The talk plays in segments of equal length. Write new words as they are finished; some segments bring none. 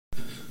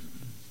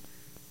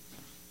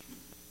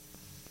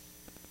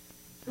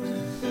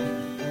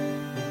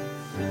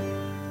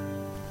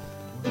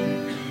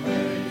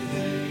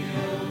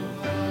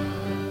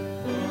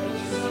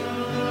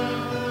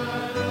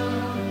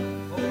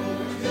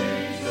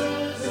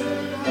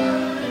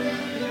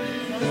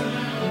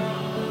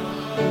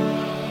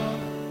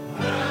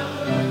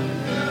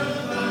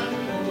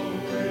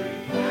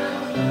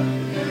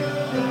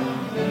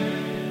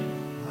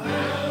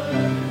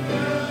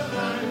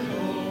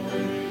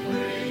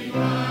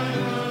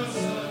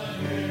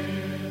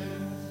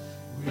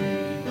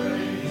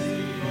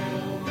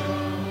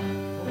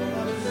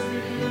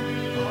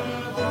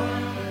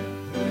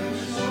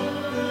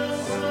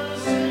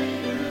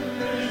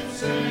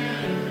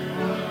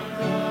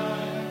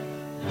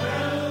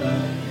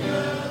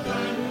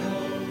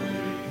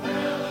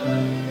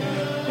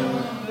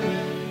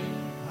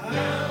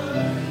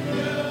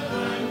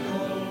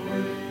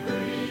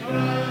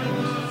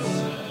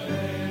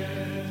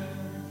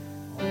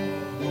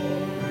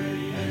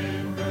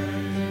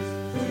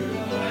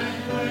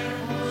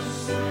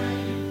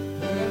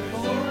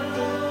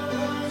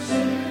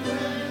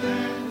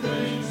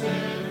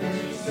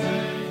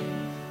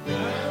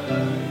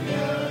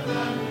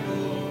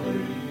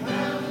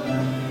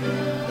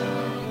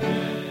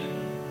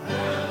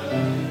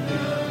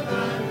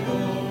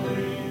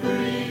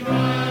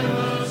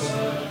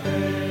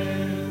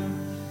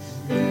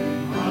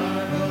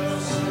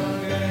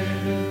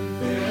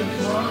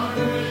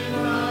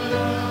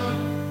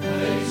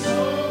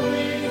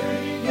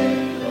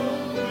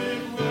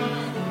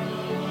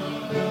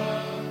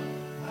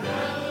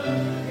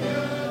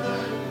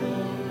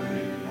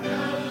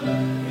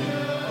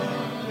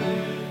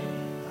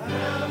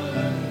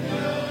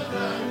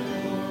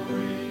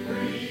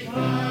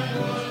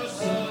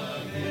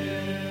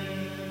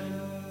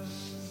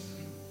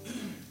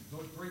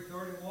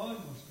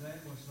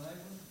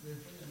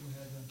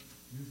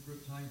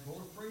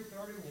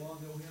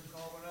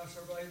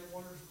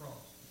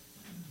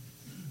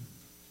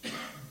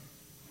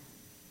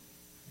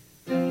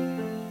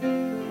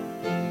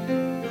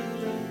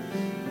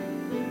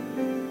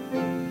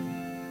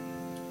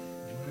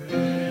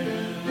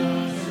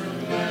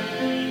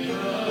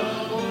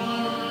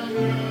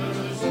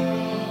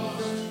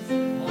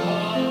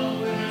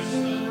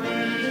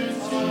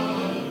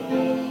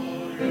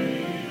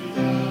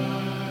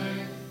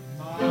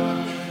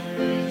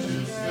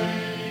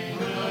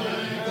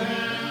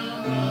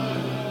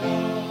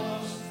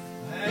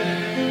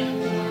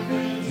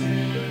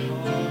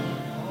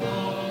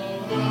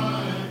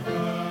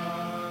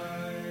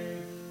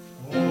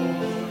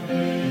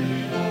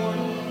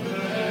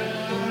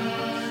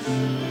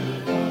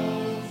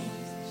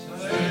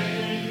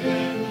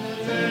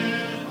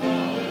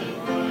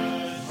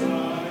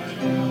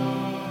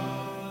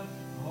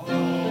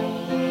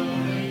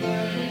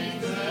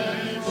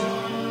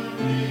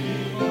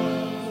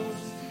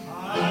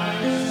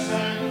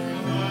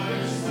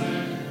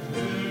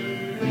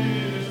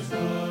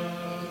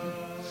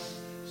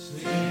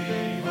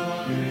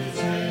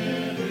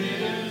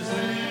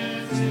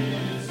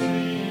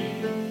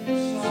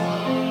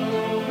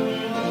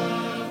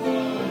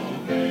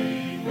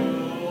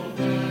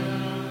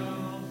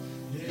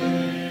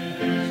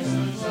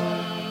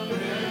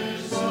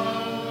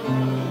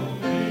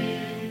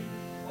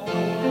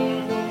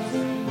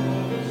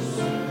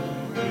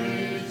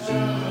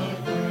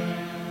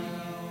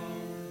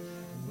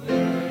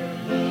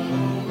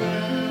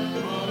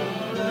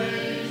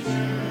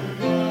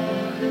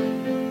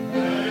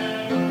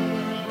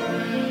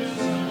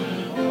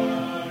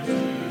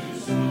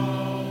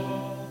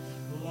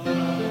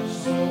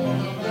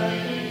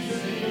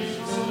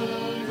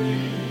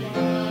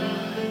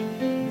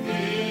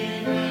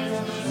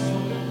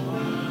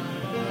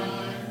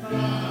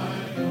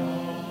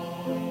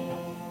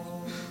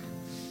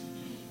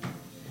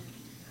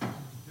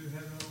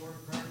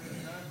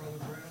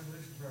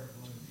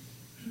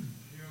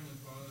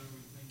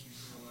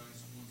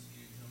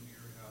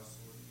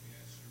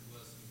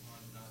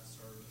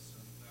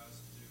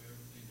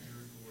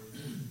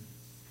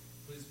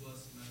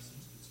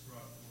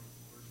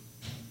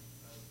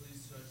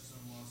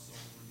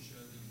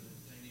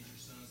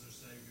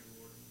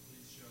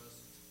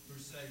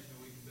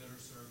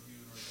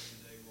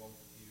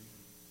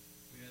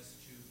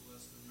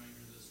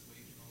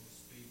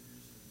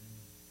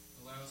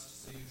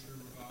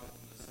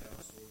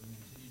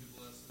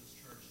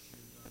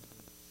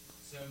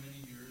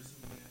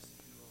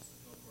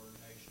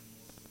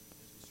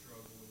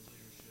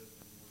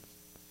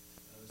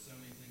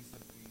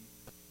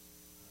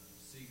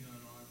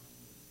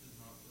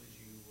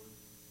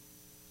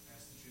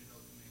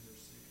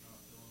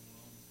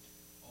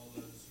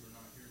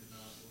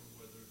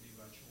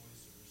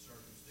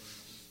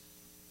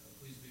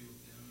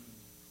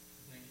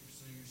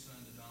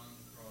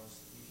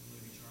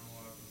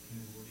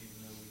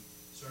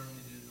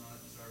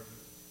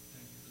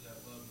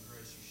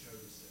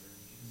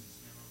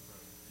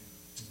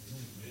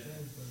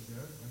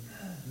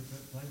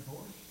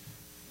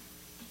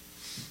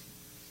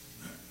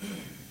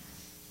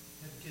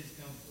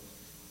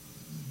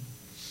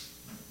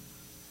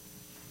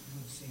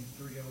Scene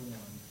 301.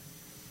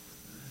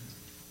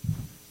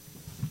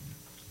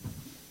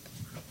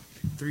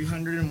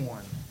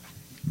 301.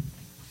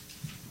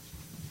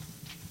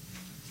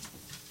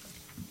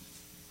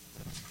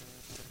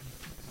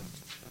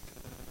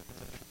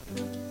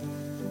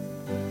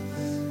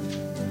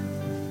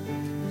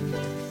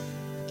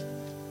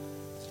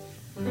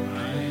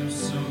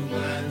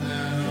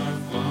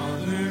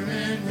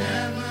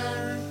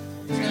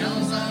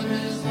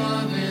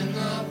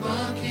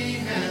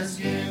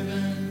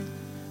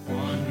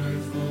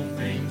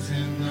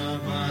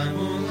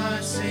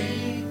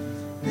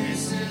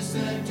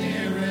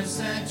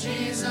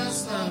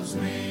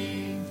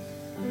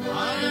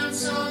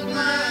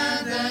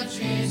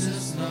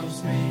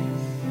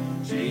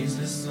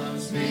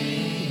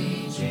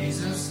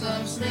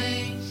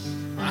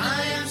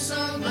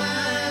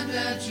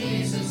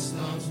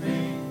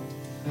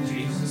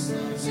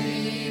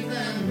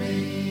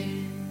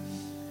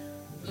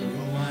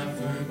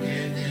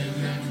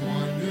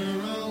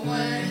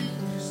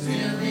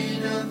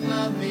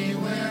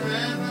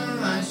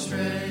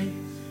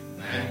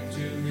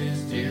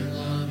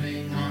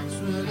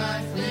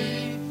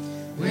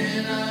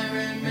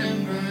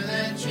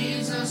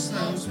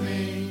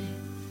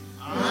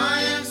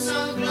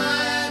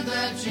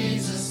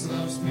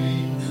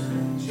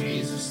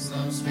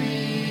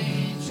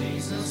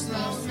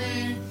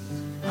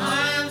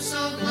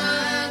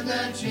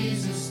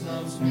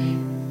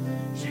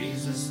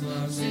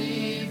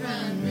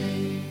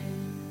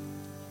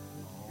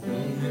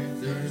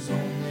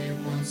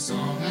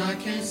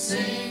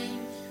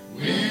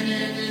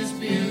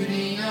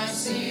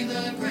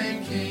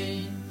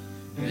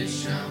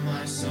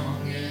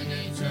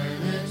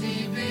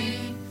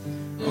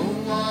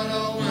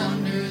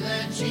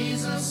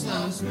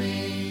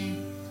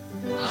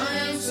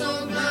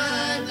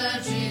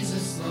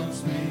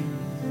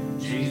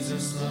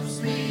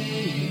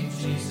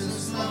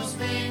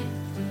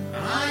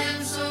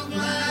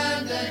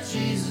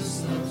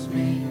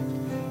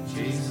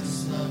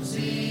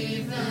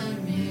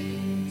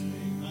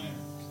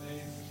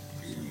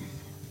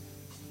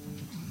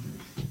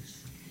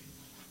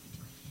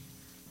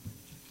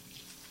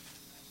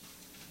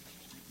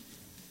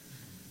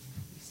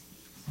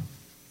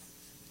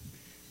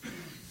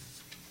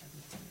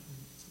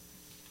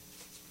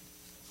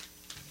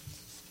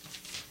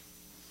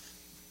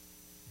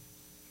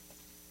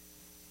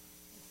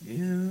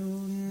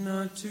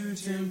 To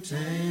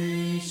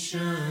temptation,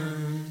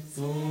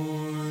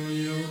 for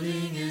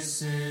yielding is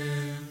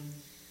sin.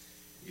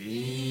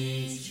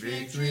 Each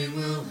victory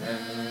will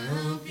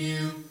help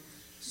you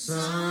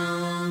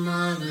some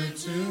other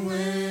to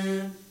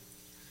win.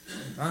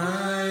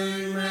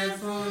 I'm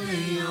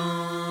fully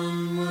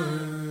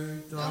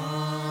onward,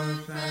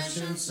 dark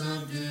passion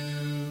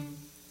subdue.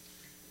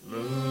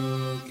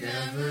 Look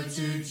ever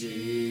to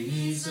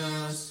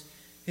Jesus,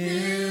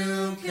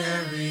 He'll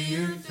carry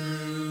you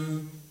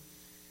through.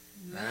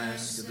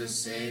 Ask the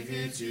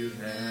Savior to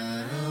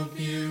help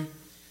you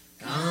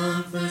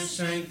comfort,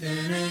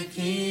 strengthen, and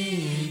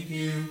keep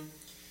you.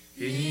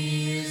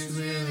 He is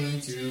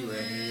willing to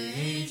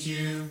aid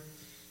you.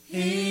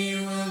 He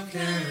will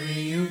carry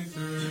you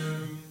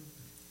through.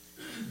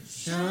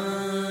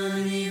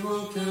 Shun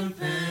evil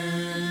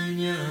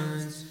companions,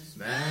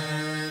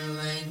 bad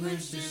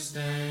language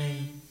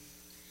disdain.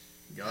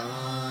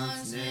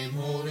 God's name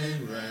hold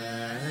in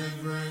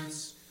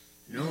reverence,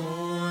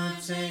 nor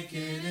take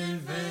it in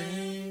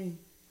vain.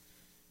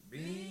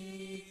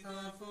 Be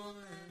thoughtful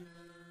and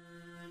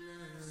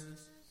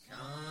earnest,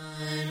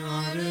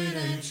 kind-hearted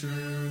and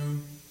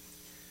true.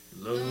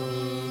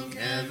 Look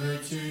ever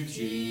to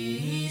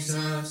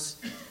Jesus,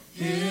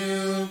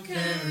 He'll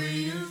carry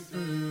you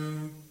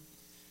through.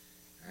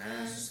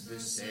 Ask the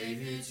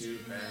Savior to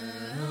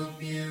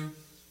help you,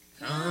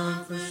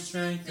 comfort,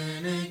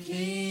 strengthen, and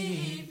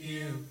keep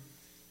you.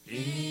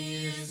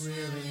 He is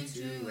willing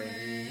to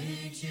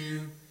aid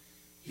you.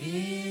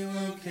 He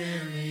will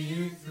carry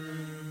you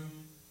through.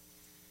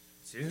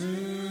 To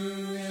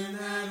him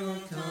that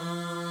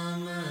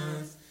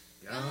overcometh,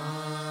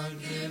 God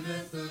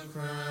giveth the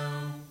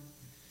crown.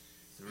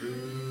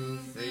 Through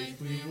faith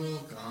we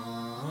will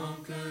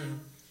conquer,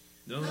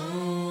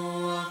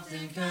 though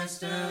often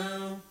cast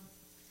down.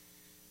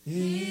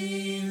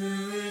 He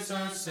who is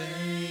our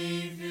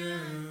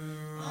Savior,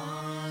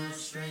 our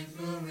strength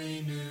will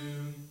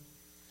renew.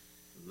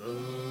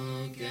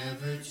 Look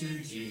ever to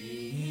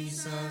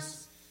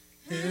Jesus,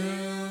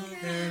 He'll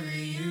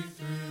carry you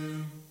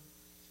through.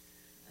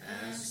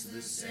 Ask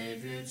the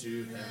Savior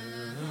to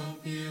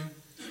help you,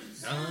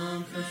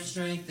 comfort,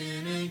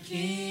 strengthen, and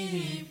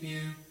keep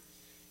you.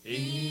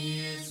 He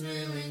is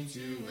willing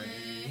to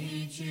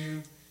aid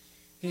you.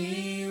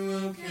 He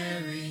will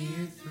carry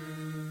you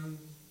through.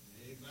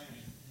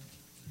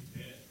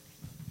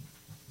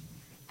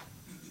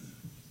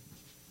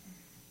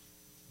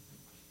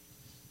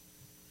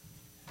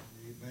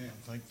 Amen.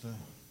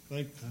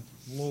 Thank the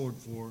Lord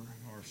for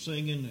our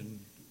singing and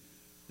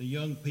the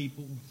young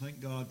people. Thank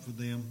God for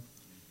them.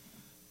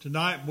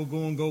 Tonight we're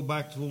going to go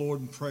back to the Lord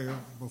in prayer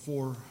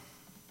before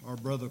our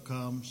brother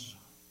comes.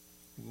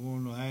 We're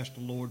going to ask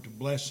the Lord to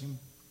bless him.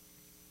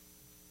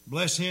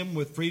 Bless him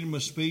with freedom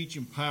of speech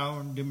and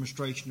power and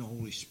demonstration of the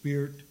Holy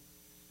Spirit.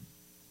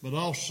 But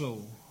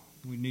also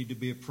we need to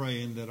be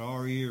praying that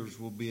our ears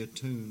will be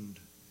attuned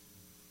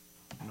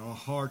and our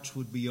hearts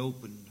would be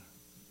opened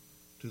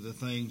to the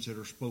things that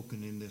are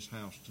spoken in this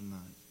house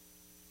tonight.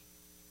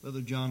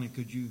 Brother Johnny,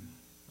 could you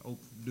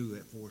do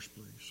that for us,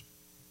 please?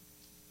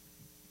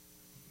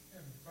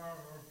 Heavenly Father,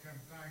 Lord, come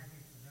thank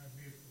you for another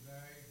beautiful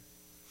day.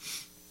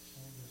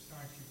 Lord, just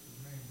thank you for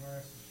the many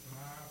blessings for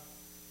life.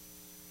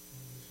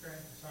 Lord, just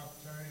grant this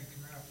opportunity to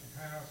come out to your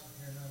house and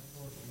hear another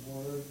portion of the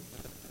word.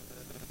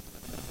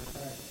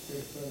 Thank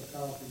you for the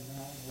coffee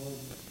tonight, Lord,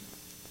 and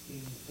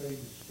keep me free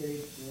to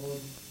speak,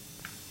 Lord,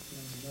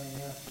 and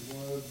bring out the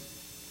word.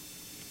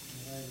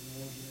 And let the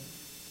Lord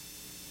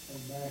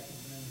come back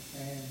and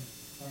understand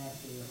Christ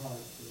with their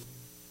hearts, Lord.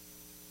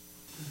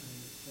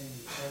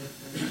 Things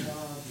first in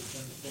God, it's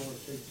been 4 or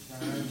 6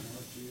 times.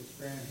 Lord, you just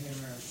grant him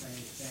everything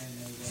he's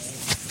standing in there.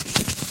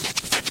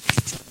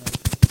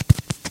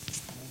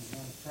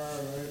 On the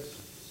prayer list,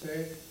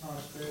 sick,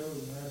 hospitals,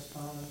 and rest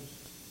homes,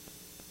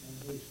 and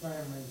these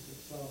families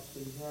that lost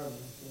these loved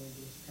ones, Lord,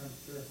 just come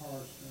to their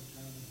hearts no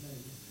time is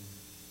needed.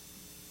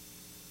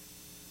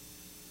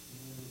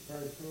 And we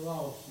pray for the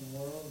lost in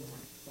the world,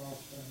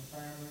 lost in the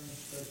family,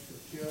 especially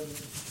for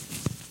children.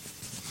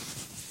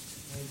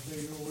 Lord, do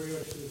your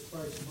will to just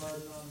place a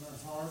burden on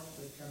their hearts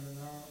that come to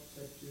know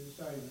except you the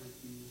Savior,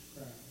 Jesus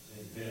Christ.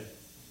 Amen.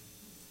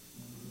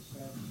 And just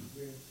ask you to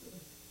be at the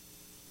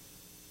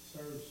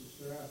services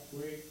throughout the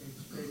week and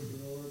speak to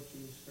the Lord to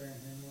just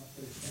grant him what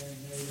they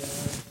stand in need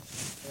of,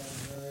 and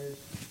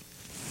grace,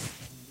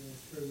 and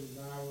just through the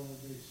Bible will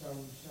be so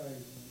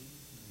saved.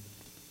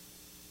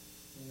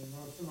 And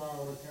most of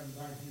all, we come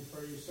thank you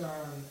for your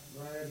Son,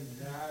 bled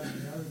and died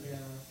and rose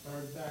again on the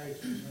 3rd day,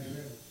 so we may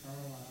live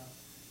eternal life.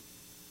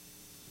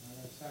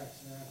 Let's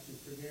ask now to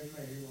forgive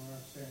me when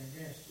I sin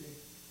against you.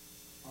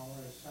 All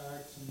this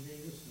acts in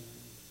Jesus'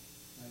 name.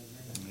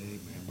 Amen.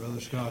 Amen.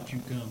 Brother Scott, you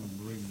come and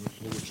bring this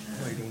Lord's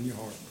plate on your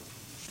heart.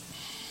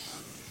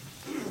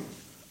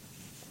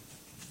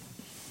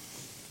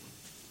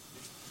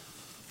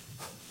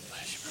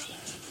 Bless you, brother.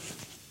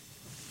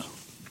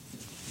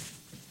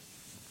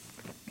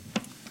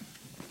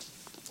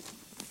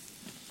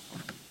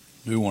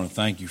 I do want to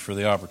thank you for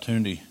the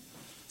opportunity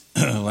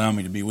allow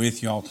me to be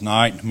with you all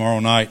tonight and tomorrow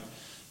night.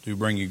 Do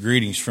bring you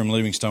greetings from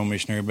Livingstone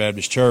Missionary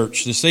Baptist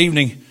Church. This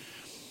evening,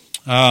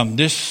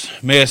 this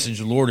message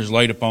the Lord has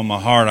laid upon my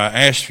heart.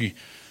 I ask you,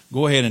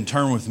 go ahead and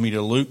turn with me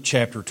to Luke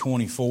chapter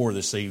 24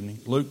 this evening.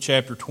 Luke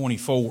chapter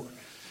 24.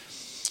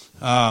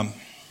 I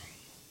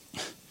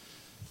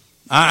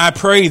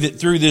pray that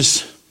through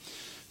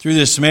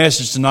this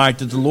message tonight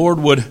that the Lord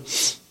would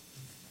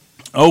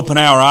open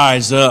our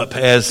eyes up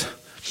as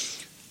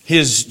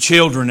His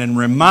children and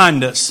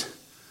remind us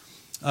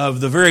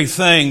of the very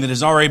thing that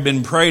has already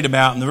been prayed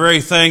about and the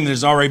very thing that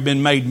has already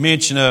been made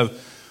mention of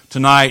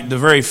tonight, the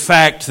very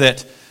fact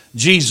that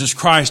Jesus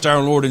Christ,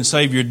 our Lord and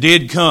Savior,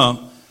 did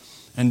come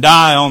and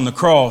die on the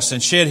cross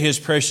and shed His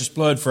precious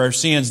blood for our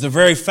sins. The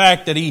very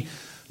fact that He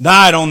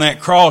died on that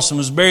cross and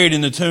was buried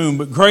in the tomb,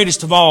 but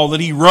greatest of all,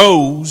 that He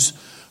rose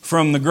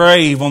from the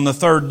grave on the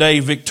third day,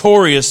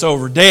 victorious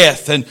over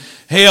death and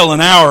hell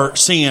and our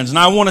sins. And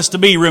I want us to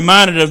be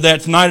reminded of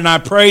that tonight, and I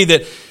pray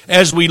that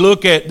as we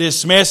look at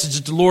this message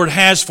that the Lord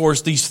has for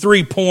us, these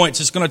 3 points,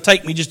 it's going to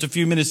take me just a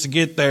few minutes to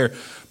get there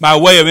by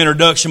way of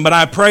introduction, but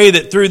I pray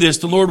that through this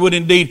the Lord would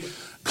indeed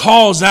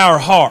cause our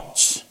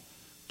hearts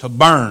to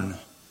burn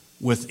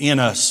within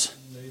us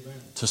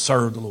to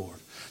serve the Lord.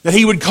 That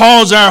He would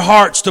cause our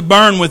hearts to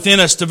burn within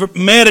us to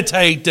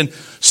meditate and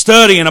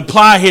study and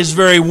apply His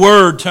very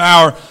Word to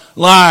our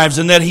lives,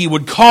 and that He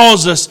would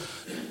cause us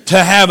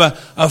to have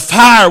a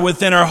fire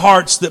within our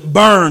hearts that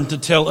burn to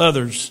tell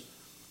others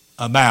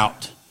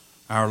about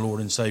our Lord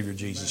and Savior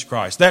Jesus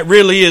Christ. That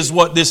really is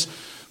what this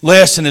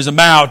lesson is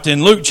about.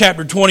 In Luke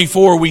chapter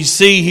 24, we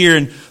see here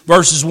in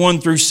verses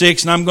 1 through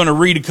 6, and I'm going to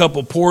read a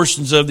couple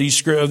portions of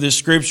this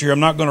scripture. I'm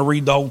not going to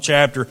read the whole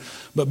chapter,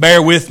 but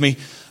bear with me.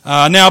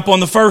 Now upon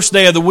the first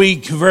day of the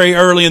week, very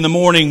early in the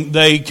morning,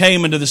 they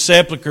came into the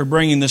sepulchre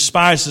bringing the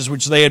spices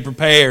which they had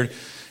prepared,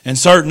 and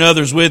certain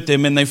others with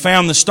them, and they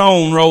found the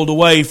stone rolled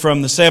away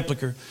from the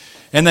sepulchre.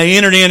 And they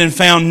entered in and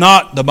found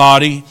not the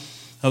body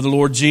of the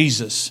Lord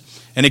Jesus.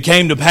 And it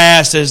came to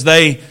pass, as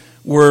they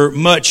were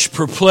much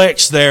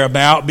perplexed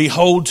thereabout,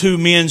 behold, 2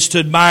 men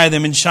stood by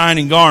them in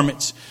shining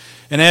garments.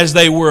 And as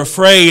they were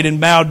afraid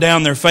and bowed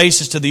down their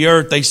faces to the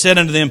earth, they said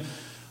unto them,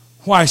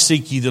 Why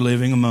seek ye the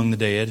living among the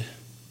dead?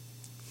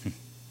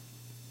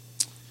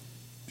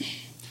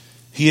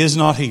 He is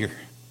not here,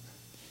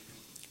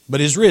 but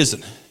is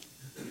risen.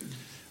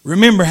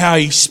 Remember how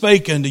He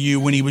spake unto you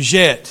when He was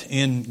yet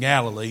in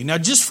Galilee. Now,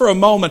 just for a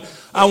moment,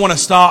 I want to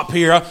stop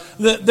here.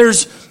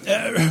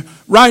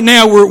 Right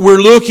now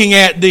we're looking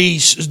at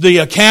the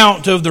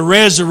account of the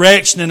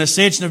resurrection and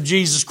ascension of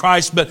Jesus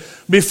Christ. But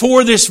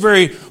before this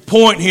very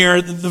point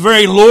here, the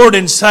very Lord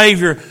and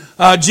Savior,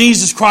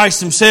 Jesus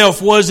Christ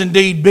Himself, was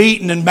indeed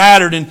beaten and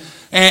battered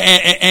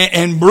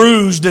and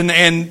bruised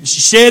and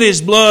shed His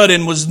blood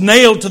and was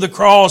nailed to the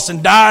cross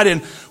and died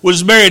and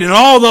was buried. And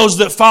all those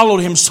that followed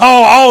Him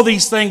saw all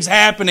these things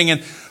happening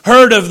and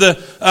heard of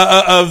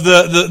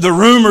the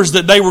rumors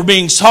that they were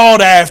being sought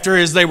after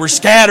as they were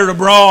scattered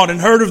abroad, and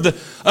heard of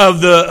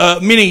the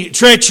many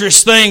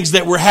treacherous things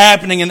that were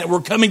happening and that were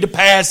coming to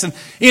pass. And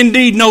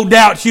indeed, no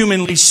doubt,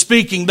 humanly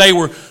speaking, they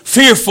were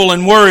fearful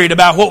and worried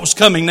about what was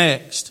coming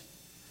next.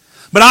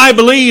 But I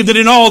believe that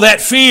in all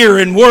that fear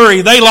and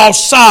worry, they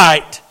lost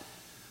sight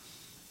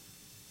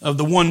of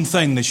the one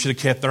thing they should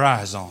have kept their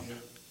eyes on.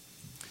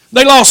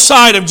 They lost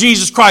sight of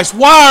Jesus Christ.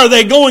 Why are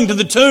they going to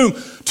the tomb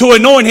to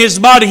anoint His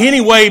body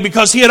anyway?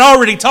 Because He had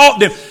already taught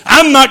them,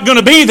 I'm not going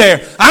to be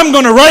there. I'm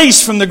going to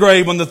rise from the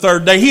grave on the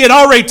third day. He had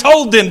already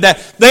told them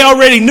that. They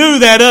already knew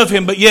that of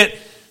Him, but yet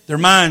their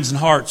minds and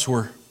hearts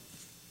were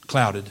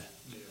clouded.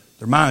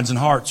 Their minds and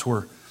hearts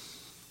were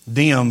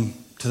dim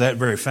to that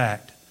very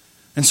fact.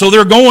 And so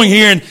they're going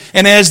here,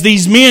 and as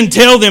these men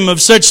tell them of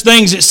such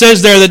things, it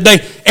says there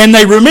that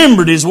they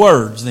remembered His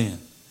words then.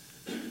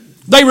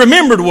 They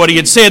remembered what He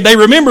had said. They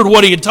remembered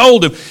what He had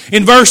told them.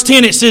 In verse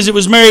 10 it says it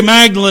was Mary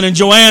Magdalene and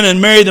Joanna and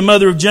Mary the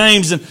mother of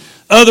James and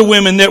other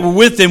women that were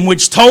with them,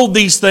 which told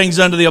these things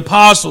unto the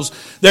apostles.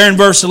 There in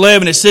verse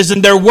 11 it says,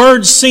 And their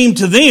words seemed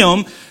to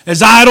them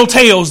as idle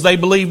tales, they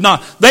believed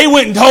not. They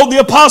went and told the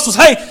apostles,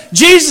 Hey,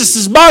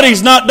 Jesus'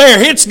 body's not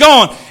there. It's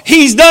gone.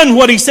 He's done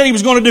what He said He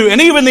was going to do.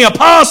 And even the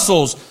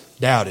apostles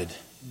doubted.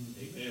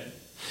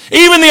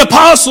 Even the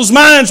apostles'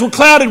 minds were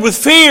clouded with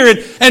fear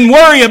and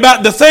worry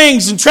about the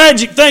things and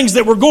tragic things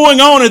that were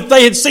going on that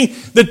they had seen,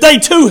 that they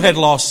too had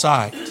lost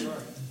sight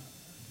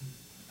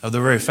of the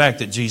very fact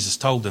that Jesus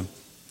told them,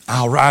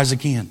 I'll rise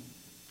again.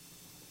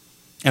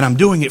 And I'm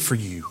doing it for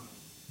you.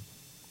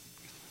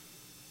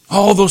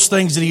 All those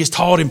things that He has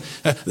taught him.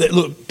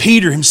 Look,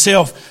 Peter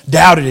himself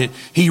doubted it.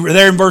 He,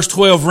 there in verse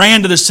 12,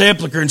 ran to the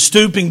sepulchre, and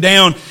stooping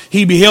down,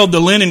 he beheld the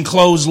linen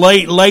clothes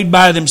laid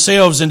by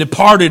themselves, and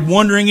departed,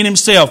 wondering in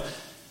himself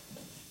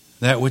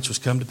that which was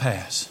come to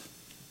pass.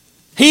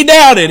 He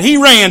doubted. He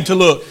ran to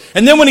look.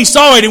 And then when he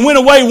saw it, he went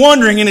away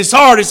wondering in his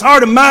heart. His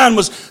heart and mind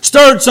was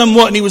stirred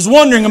somewhat, and he was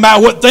wondering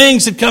about what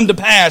things had come to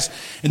pass.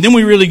 And then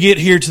we really get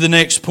here to the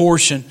next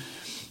portion.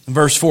 In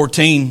verse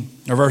 14,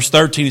 or verse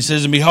 13, it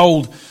says, And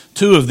behold,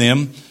 2 of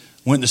them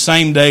went the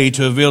same day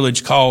to a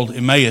village called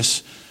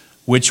Emmaus,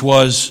 which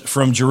was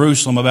from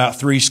Jerusalem about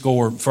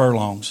 60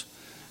 furlongs.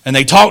 And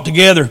they talked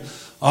together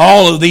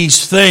all of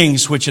these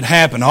things which had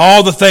happened,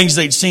 all the things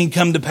they'd seen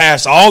come to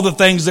pass, all the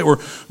things that were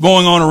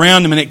going on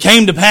around them. And it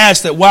came to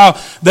pass that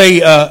while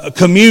they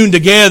communed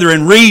together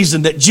and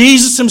reasoned, that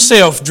Jesus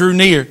Himself drew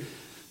near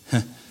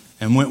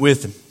and went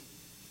with them.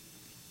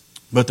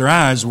 But their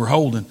eyes were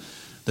holden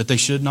that they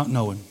should not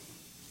know Him.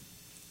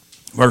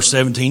 Verse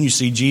 17, you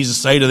see Jesus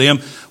say to them,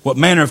 What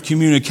manner of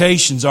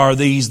communications are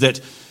these that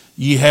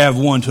ye have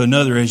one to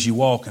another as you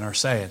walk and are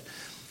sad?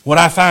 What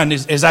I find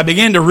is, as I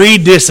begin to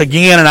read this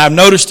again, and I've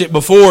noticed it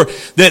before,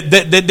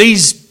 that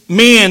these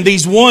men,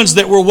 these ones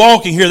that were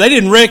walking here, they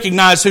didn't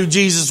recognize who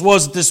Jesus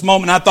was at this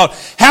moment. I thought,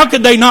 how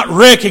could they not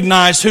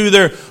recognize who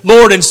their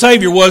Lord and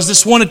Savior was,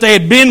 this one that they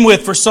had been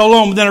with for so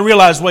long? But then I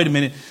realized, wait a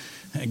minute,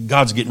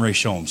 God's getting ready to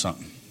show them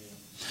something.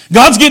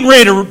 God's getting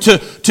ready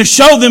to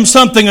show them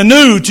something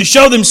anew, to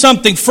show them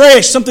something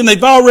fresh, something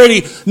they've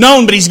already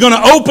known, but He's going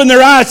to open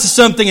their eyes to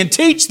something and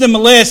teach them a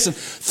lesson.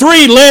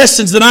 3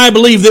 lessons that I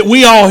believe that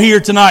we all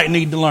here tonight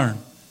need to learn,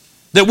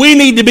 that we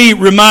need to be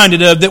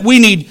reminded of, that we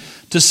need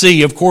to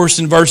see. Of course,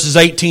 in verses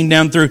 18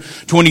 down through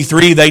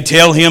 23, they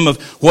tell Him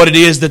of what it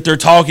is that they're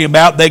talking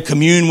about. They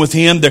commune with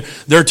Him.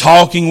 They're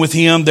talking with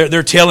Him.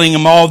 They're telling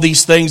Him all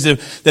these things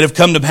that have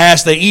come to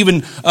pass. They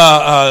even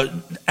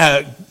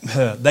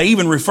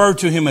refer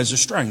to Him as a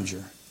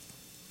stranger.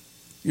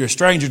 You're a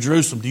stranger,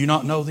 Jerusalem. Do you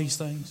not know these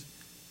things?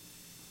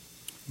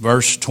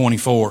 Verse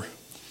 24.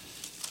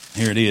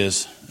 Here it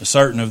is.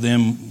 Certain of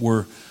them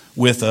were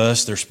with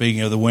us. They're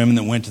speaking of the women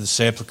that went to the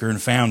sepulchre and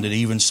found it,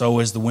 even so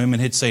as the women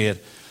had said.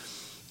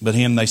 But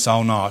Him they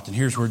saw not. And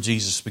here's where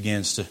Jesus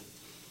begins to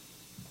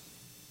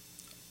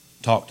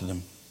talk to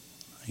them.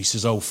 He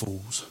says, O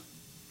fools,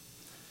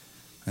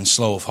 and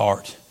slow of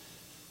heart,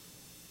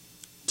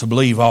 to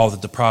believe all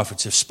that the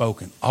prophets have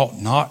spoken. Ought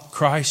not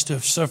Christ to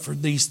have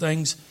suffered these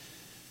things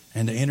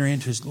and to enter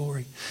into His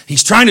glory?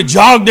 He's trying to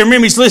jog their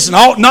memories. Listen,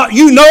 ought not,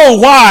 you know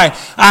why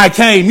I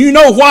came. You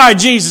know why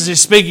Jesus is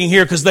speaking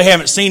here, because they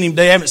haven't seen Him.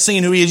 They haven't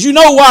seen who He is. You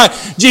know why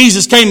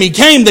Jesus came. He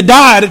came to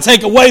die to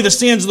take away the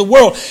sins of the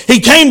world.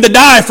 He came to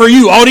die for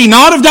you. Ought He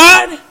not have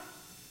died?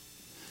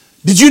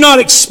 Did you not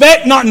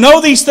expect, not know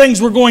these things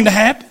were going to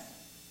happen?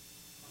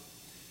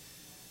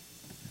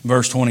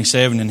 Verse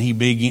 27, and He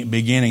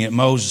beginning at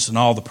Moses and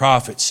all the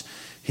prophets,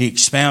 He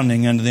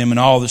expounding unto them in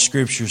all the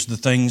Scriptures the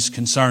things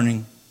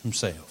concerning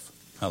Himself.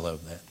 I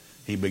love that.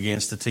 He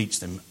begins to teach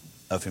them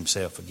of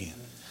Himself again.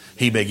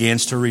 He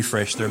begins to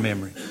refresh their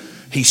memory.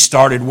 He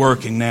started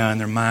working now in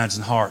their minds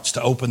and hearts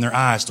to open their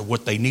eyes to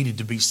what they needed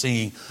to be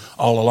seeing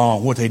all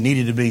along, what they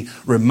needed to be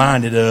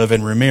reminded of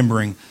and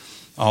remembering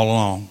all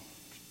along.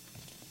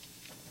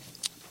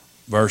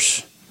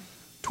 Verse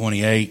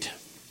 28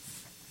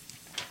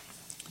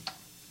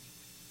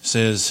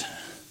 says,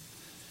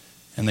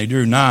 and they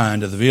drew nigh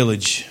unto the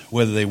village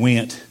whither they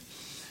went,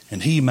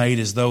 and He made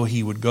as though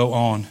He would go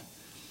on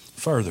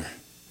further.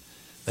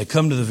 They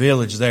come to the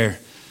village there,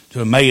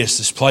 to Emmaus,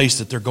 this place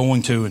that they're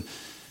going to, and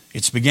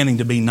it's beginning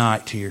to be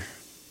night here.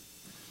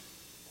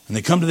 And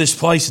they come to this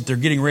place that they're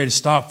getting ready to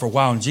stop for a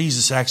while, and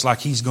Jesus acts like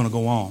He's going to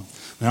go on.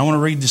 Now I want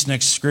to read this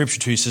next scripture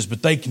to you. It says,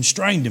 but they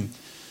constrained Him,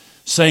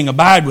 saying,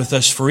 abide with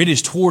us, for it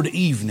is toward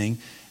evening,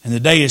 and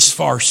the day is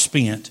far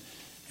spent.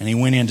 And He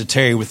went in to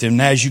tarry with them.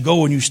 Now, as you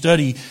go and you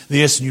study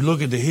this and you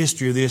look at the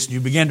history of this and you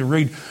begin to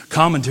read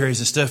commentaries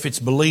and stuff, it's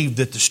believed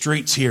that the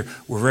streets here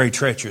were very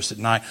treacherous at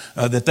night,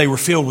 that they were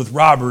filled with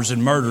robbers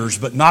and murderers.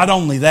 But not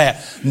only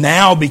that,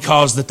 now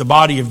because that the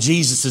body of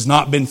Jesus has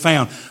not been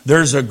found,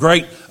 there's a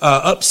great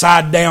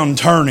upside down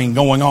turning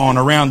going on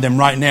around them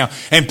right now.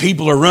 And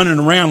people are running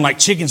around like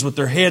chickens with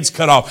their heads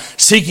cut off,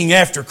 seeking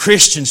after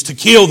Christians to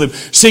kill them,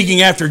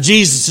 seeking after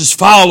Jesus'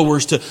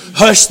 followers to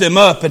hush them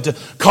up and to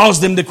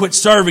cause them to quit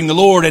serving the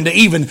Lord and to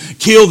even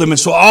kill them. And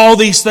so all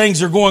these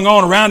things are going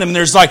on around them,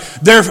 and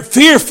they're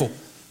fearful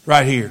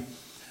right here.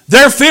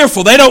 They're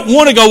fearful. They don't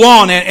want to go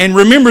on. And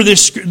remember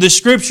this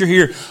scripture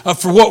here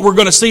for what we're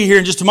going to see here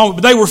in just a moment.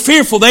 But they were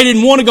fearful. They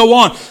didn't want to go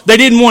on. They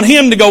didn't want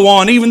Him to go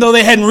on, even though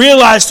they hadn't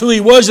realized who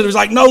He was. It was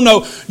like,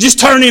 no, just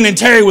turn in and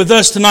tarry with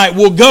us tonight.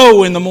 We'll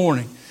go in the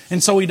morning.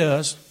 And so He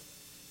does.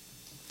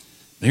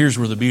 Here's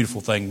where the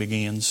beautiful thing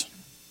begins.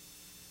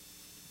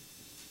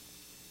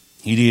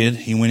 He did.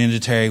 He went in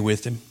to tarry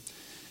with them.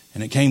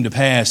 And it came to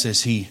pass,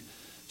 as He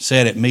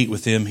sat at meat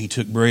with them, He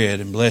took bread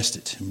and blessed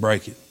it and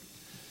brake it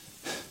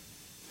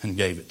and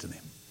gave it to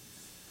them.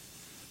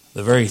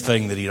 The very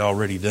thing that He'd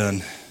already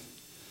done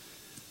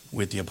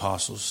with the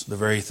apostles, the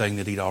very thing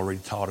that He'd already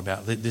taught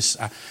about.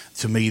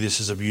 To me, this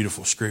is a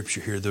beautiful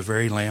scripture here. The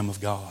very Lamb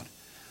of God,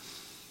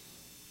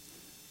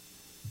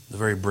 the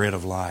very bread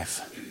of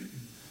life,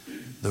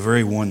 the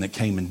very one that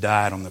came and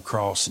died on the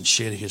cross and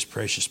shed His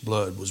precious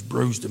blood, was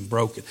bruised and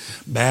broken,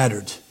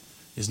 battered,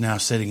 is now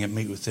sitting at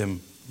meat with them,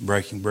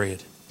 breaking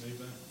bread,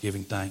 amen,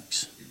 giving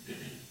thanks.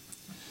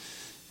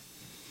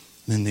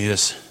 Then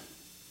this,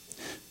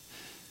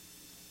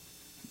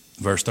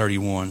 verse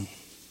 31,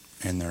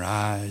 and their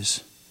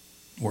eyes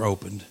were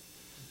opened,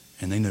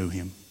 and they knew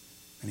Him,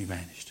 and He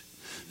vanished.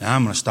 Now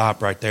I'm going to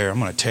stop right there. I'm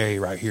going to tarry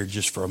right here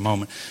just for a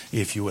moment,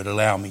 if you would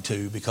allow me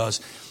to,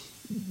 because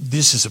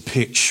this is a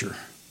picture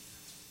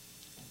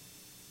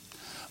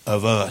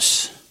of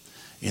us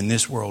in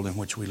this world in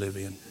which we live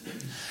in.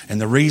 And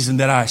the reason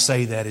that I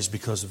say that is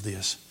because of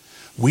this.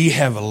 We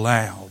have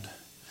allowed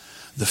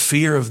the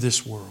fear of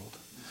this world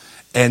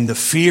and the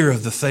fear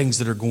of the things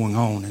that are going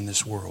on in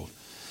this world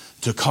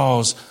to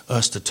cause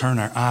us to turn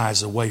our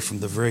eyes away from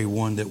the very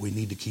one that we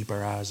need to keep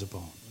our eyes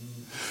upon.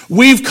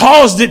 We've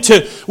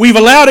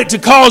allowed it to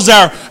cause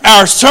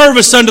our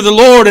service unto the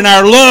Lord and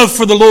our love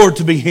for the Lord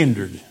to be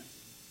hindered.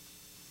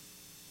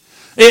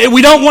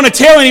 We don't want to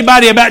tell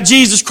anybody about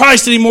Jesus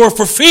Christ anymore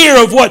for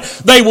fear of what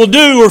they will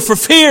do or for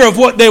fear of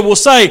what they will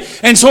say.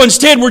 And so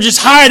instead we're just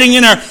hiding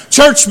in our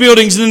church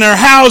buildings and in our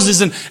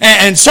houses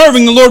and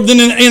serving the Lord in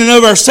and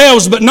of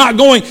ourselves, but not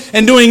going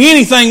and doing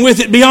anything with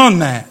it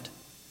beyond that.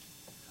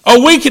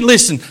 Oh, we can,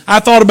 listen, I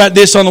thought about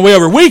this on the way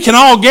over. We can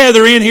all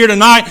gather in here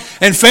tonight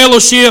and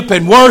fellowship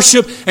and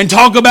worship and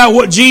talk about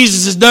what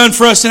Jesus has done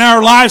for us in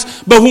our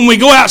lives, but when we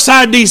go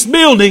outside this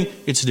building,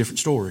 it's a different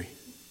story.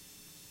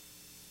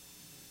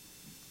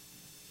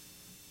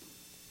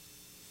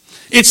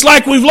 It's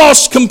like we've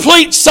lost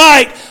complete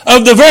sight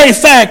of the very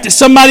fact that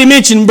somebody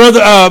mentioned,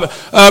 Brother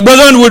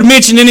Underwood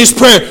mentioned in his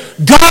prayer,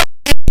 God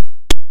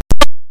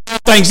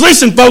things.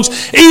 Listen,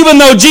 folks, even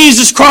though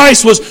Jesus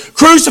Christ was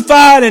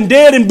crucified and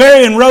dead and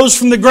buried and rose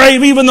from the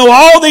grave, even though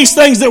all these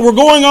things that were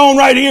going on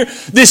right here,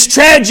 this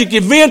tragic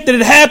event that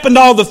had happened,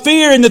 all the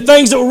fear and the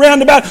things that were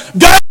round about,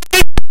 God,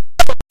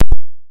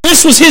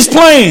 this was His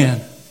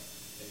plan.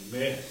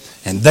 Amen.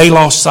 And they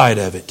lost sight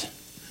of it.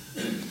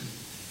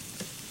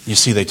 You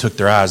see, they took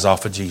their eyes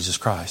off of Jesus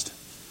Christ.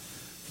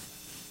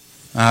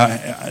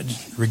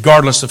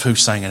 Regardless of who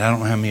sang it, I don't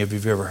know how many of you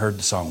have ever heard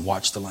the song,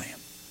 Watch the Lamb.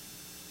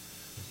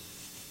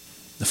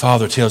 The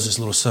father tells his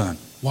little son,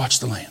 watch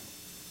the lamb.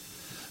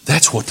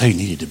 That's what they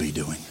needed to be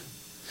doing.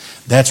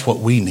 That's what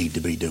we need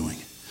to be doing.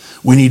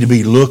 We need to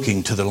be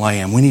looking to the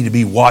Lamb. We need to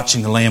be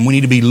watching the Lamb. We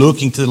need to be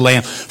looking to the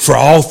Lamb for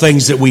all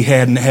things that we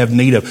had and have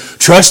need of.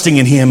 Trusting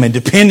in Him and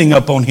depending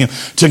upon Him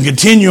to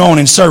continue on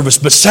in service.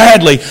 But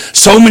sadly,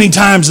 so many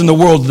times in the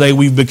world today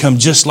we've become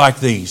just like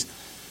these.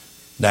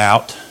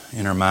 Doubt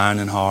in our mind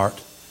and heart.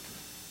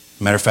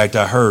 Matter of fact,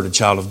 I heard a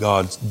child of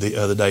God the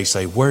other day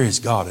say, where is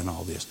God in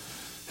all this?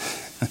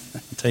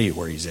 I'll tell you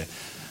where He's at.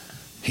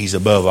 He's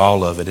above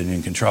all of it and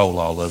in control of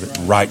all of it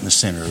and right in the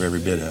center of every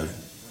bit of it.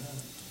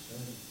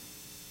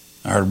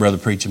 I heard a brother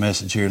preach a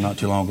message here not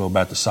too long ago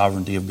about the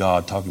sovereignty of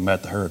God, talking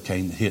about the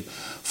hurricane that hit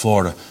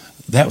Florida.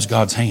 That was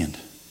God's hand.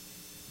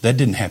 That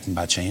didn't happen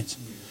by chance.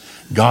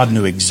 God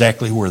knew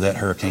exactly where that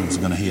hurricane was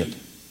going to hit.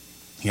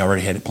 He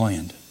already had it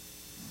planned.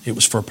 It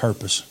was for a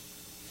purpose.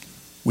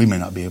 We may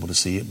not be able to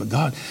see it, but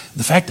God,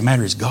 the fact of the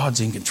matter is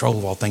God's in control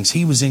of all things.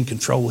 He was in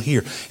control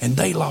here, and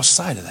they lost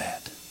sight of that.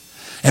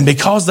 And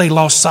because they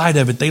lost sight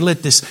of it, they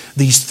let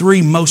these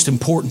three most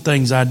important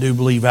things, I do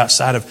believe,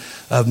 outside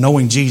of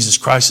knowing Jesus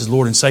Christ as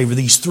Lord and Savior,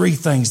 these three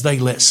things they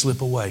let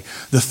slip away.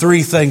 The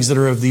three things that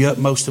are of the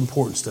utmost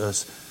importance to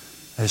us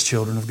as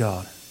children of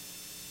God.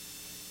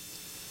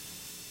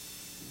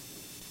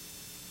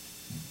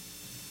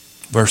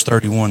 Verse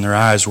 31, their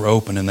eyes were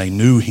open and they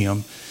knew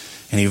Him,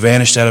 and He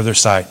vanished out of their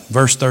sight.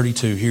 Verse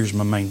 32, here's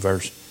my main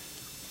verse.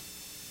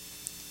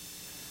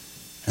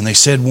 And they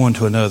said one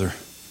to another,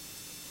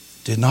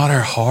 did not our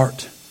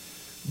heart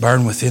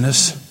burn within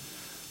us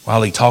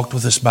while He talked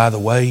with us by the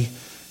way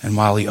and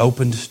while He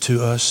opened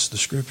to us the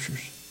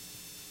Scriptures?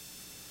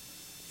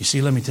 You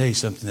see, let me tell you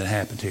something that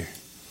happened here.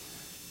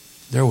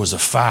 There was a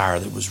fire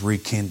that was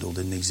rekindled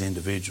in these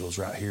individuals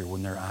right here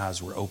when their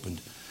eyes were opened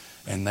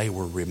and they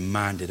were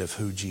reminded of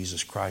who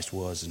Jesus Christ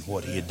was and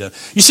what He had done.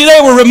 You see,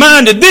 they were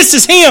reminded, this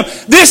is Him.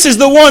 This is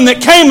the one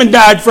that came and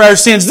died for our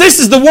sins. This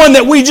is the one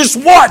that we just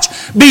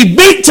watched be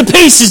beat to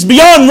pieces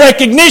beyond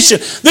recognition.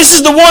 This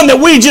is the one that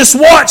we just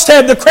watched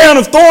have the crown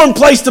of thorn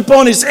placed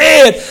upon His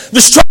head, the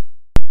straw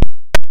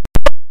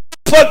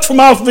plucked from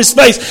off of His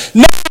face.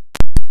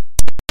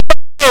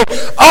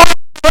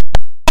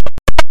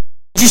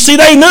 You see,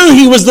 they knew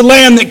He was the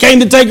Lamb that came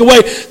to take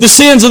away the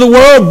sins of the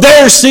world,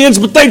 their sins,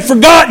 but they'd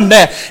forgotten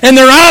that. And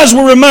their eyes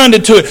were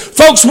reminded to it.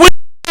 Folks, we need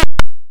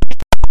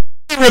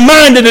to be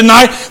reminded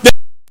tonight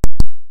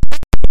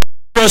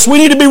that we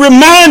need to be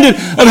reminded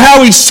of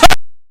how He suffered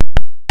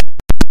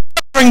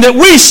that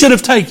we should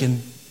have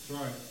taken.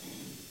 Right.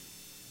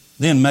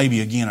 Then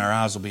maybe again our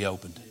eyes will be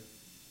opened.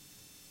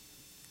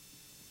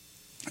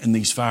 And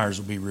these fires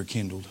will be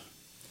rekindled.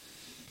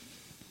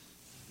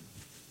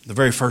 The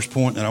very first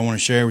point that I want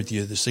to share with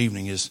you this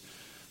evening is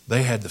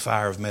they had the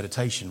fire of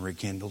meditation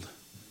rekindled.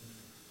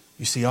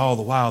 You see, all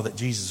the while that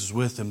Jesus was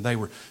with them, they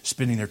were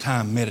spending their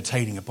time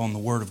meditating upon the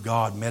Word of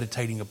God,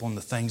 meditating upon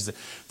the things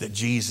that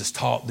Jesus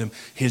taught them,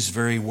 His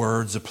very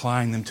words,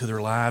 applying them to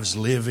their lives,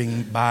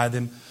 living by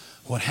them.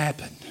 What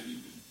happened?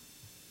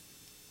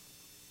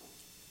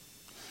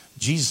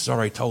 Jesus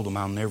already told them,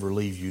 I'll never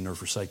leave you nor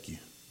forsake you,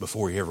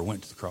 before He ever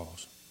went to the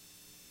cross.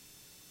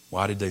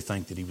 Why did they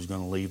think that He was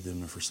going to leave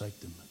them or forsake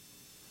them?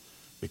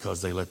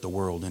 Because they let the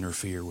world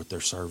interfere with their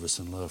service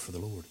and love for the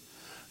Lord.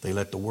 They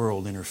let the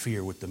world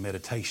interfere with the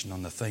meditation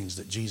on the things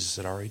that Jesus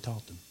had already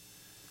taught them.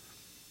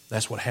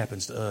 That's what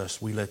happens to us.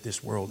 We let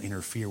this world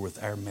interfere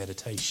with our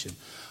meditation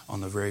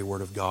on the very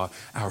Word of God,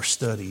 our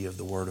study of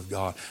the Word of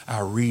God,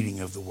 our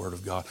reading of the Word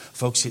of God.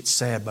 Folks, it's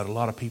sad, but a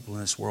lot of people in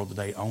this world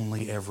today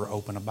only ever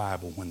open a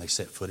Bible when they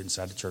set foot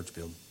inside the church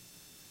building.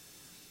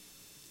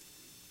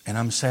 And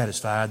I'm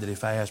satisfied that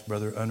if I ask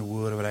Brother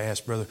Underwood, or if I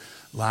ask Brother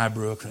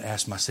Liebrook, and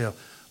ask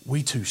myself,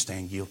 we too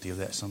stand guilty of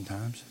that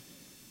sometimes.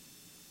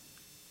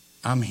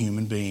 I'm a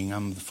human being.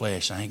 I'm the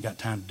flesh. I ain't got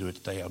time to do it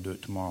today. I'll do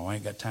it tomorrow. I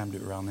ain't got time to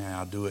do it right now.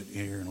 I'll do it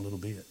here in a little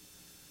bit.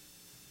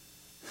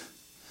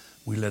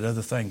 we let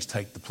other things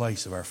take the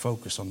place of our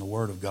focus on the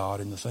Word of God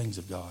and the things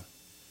of God.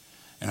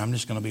 And I'm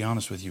just going to be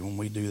honest with you, when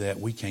we do that,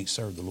 we can't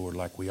serve the Lord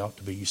like we ought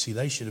to be. You see,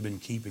 they should have been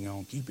keeping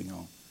on.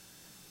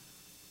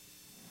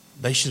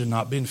 They should have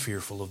not been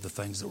fearful of the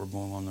things that were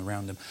going on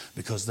around them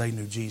because they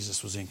knew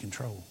Jesus was in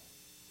control.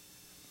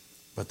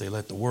 But they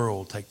let the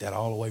world take that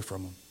all away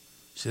from them.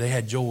 See, they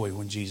had joy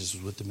when Jesus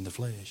was with them in the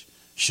flesh.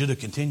 Should have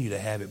continued to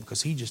have it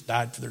because He just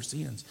died for their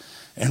sins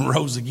and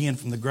rose again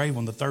from the grave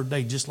on the third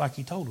day just like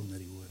He told them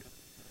that He would.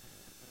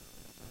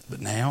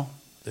 But now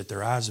that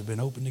their eyes have been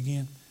opened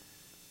again,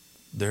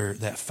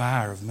 that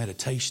fire of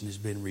meditation has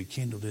been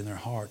rekindled in their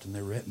heart, and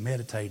they're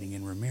meditating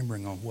and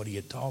remembering on what He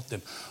had taught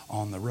them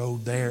on the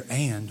road there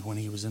and when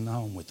He was in the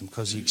home with them,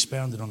 because He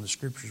expounded on the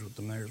Scriptures with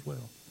them there as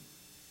well.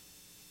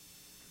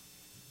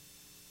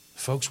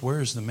 Folks, where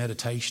is the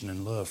meditation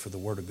and love for the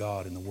Word of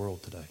God in the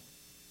world today?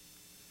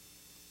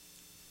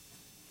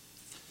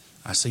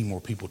 I see more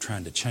people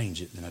trying to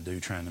change it than I do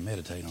trying to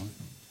meditate on it.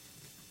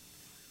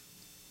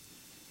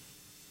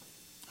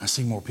 I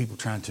see more people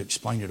trying to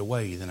explain it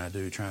away than I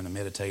do trying to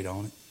meditate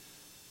on it,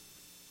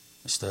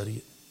 study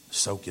it,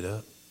 soak it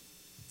up.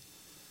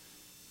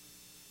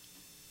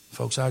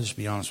 Folks, I'll just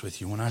be honest with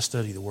you. When I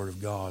study the Word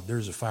of God,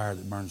 there's a fire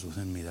that burns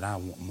within me that I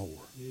want more.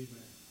 Amen.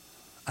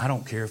 I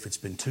don't care if it's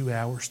been 2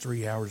 hours,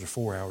 3 hours, or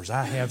 4 hours.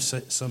 I have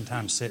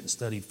sometimes sat and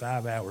studied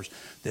 5 hours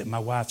that my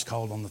wife's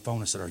called on the phone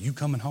and said, "Are you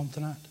coming home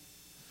tonight?"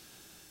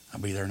 I'll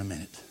be there in a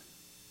minute.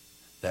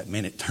 That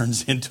minute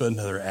turns into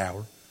another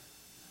hour.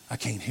 I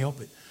can't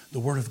help it. The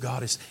Word of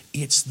God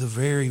it's the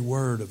very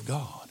Word of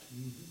God.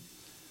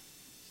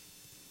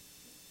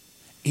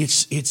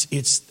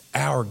 It's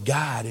our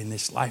guide in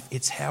this life.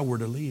 It's how we're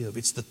to live.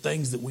 It's the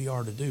things that we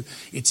are to do.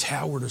 It's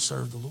how we're to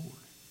serve the Lord.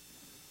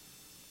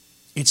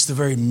 It's the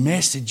very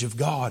message of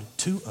God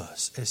to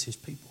us as His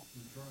people.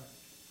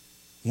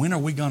 When are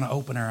we going to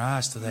open our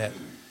eyes to that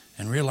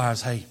and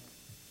realize, hey,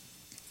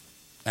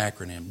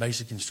 acronym,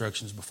 basic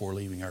instructions before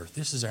leaving earth.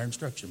 This is our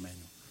instruction manual.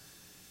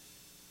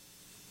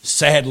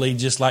 Sadly,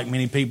 just like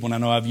many people, and I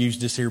know I've used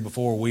this here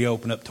before, we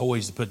open up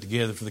toys to put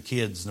together for the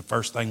kids, and the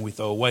first thing we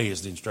throw away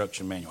is the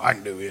instruction manual. I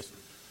can do this.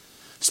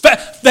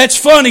 That's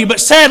funny, but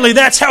sadly,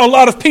 that's how a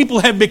lot of people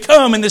have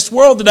become in this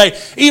world today.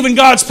 Even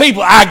God's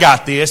people, I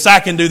got this,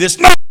 I can do this.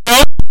 No,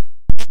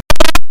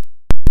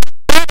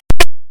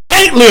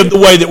 can't live the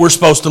way that we're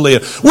supposed to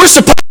live. We're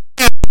supposed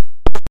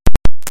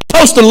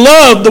to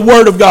love the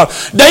Word of God.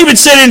 David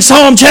said in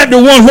Psalm chapter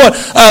 1,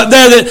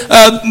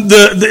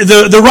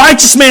 the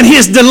righteous man,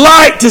 his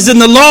delight is in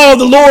the law of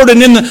the Lord,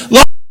 and in the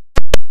law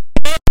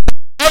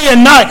day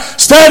and night.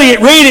 Study it,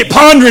 read it,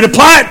 ponder it,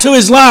 apply it to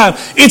his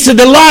life. It's a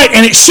delight,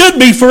 and it should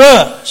be for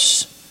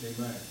us.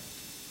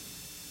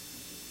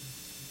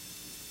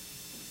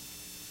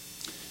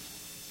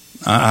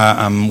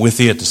 I'm with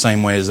it the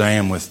same way as I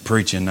am with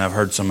preaching. I've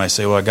heard somebody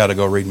say, well, I got to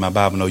go read my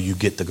Bible. No, you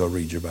get to go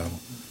read your Bible.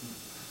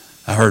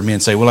 I heard men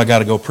say, well, I got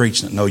to go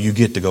preach. No, you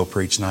get to go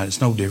preach tonight.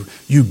 It's no different.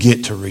 You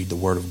get to read the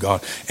Word of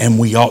God, and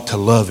we ought to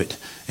love it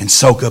and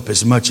soak up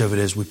as much of it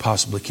as we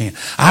possibly can.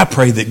 I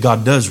pray that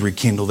God does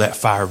rekindle that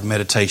fire of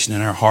meditation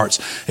in our hearts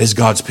as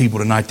God's people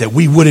tonight, that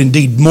we would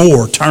indeed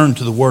more turn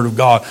to the Word of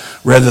God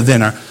rather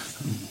than our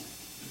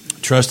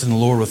trust in the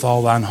Lord with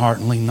all thine heart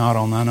and lean not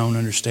on thine own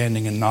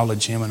understanding, and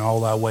acknowledge Him in all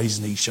thy ways,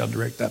 and He shall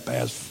direct thy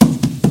paths.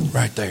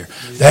 Right there.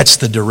 That's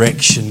the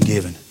direction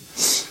given.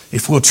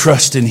 If we'll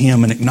trust in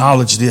Him and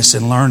acknowledge this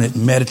and learn it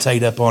and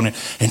meditate upon it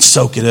and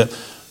soak it up,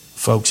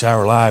 folks,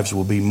 our lives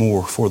will be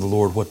more for the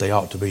Lord what they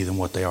ought to be than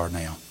what they are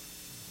now.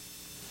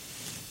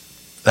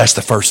 That's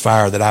the first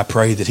fire that I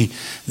pray that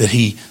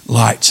He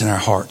lights in our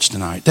hearts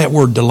tonight. That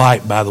word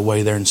delight, by the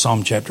way, there in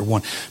Psalm chapter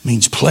 1,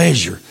 means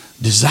pleasure,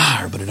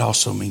 desire, but it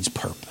also means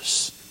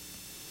purpose.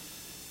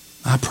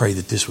 I pray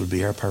that this would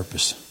be our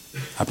purpose.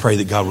 I pray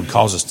that God would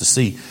cause us to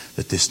see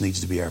that this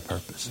needs to be our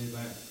purpose.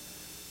 Amen.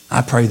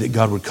 I pray that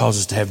God would cause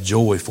us to have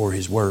joy for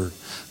His Word.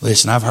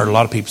 Listen, I've heard a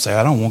lot of people say,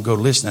 I don't want to go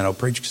listen to that old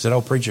preacher because that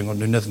old preacher ain't going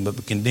to do nothing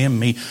but condemn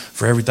me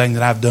for everything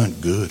that I've done.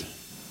 Good.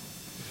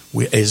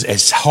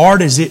 As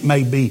hard as it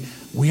may be,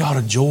 we ought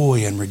to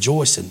joy and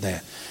rejoice in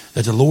that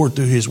the Lord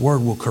through His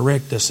Word will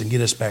correct us and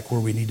get us back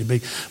where we need to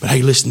be. But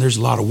hey, listen, there's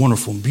a lot of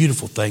wonderful and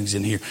beautiful things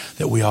in here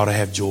that we ought to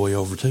have joy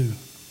over too.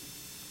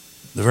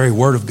 The very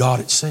Word of God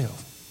itself.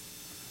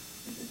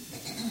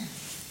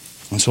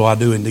 And so I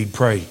do indeed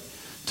pray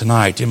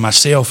tonight in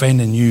myself and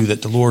in you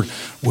that the Lord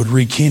would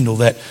rekindle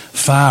that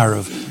fire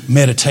of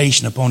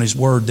meditation upon His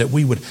Word, that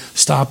we would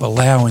stop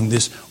allowing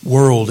this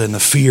world and the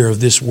fear of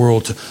this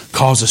world to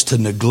cause us to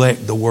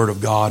neglect the Word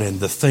of God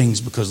and the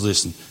things, because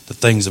listen, the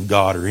things of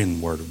God are in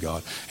the Word of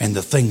God, and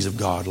the things of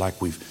God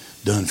like we've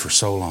done for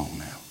so long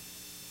now.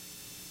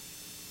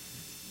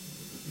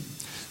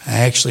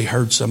 I actually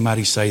heard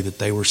somebody say that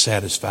they were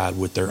satisfied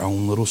with their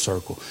own little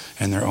circle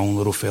and their own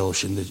little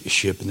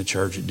fellowship in the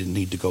church. It didn't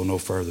need to go no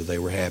further. They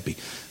were happy.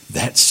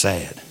 That's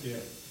sad. Yeah.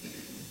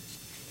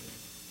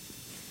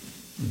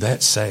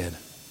 That's sad.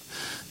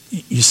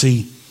 You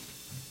see,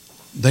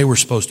 they were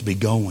supposed to be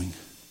going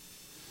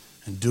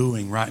and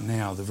doing right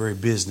now the very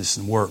business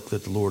and work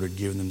that the Lord had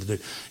given them to do.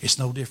 It's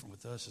no different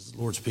with us as the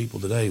Lord's people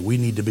today. We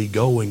need to be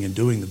going and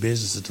doing the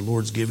business that the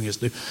Lord's giving us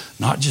to do,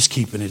 not just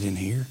keeping it in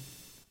here.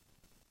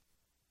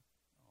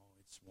 Oh,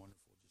 it's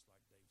wonderful. Just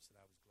like David said,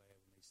 I was glad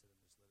when they said,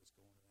 let us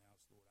go into the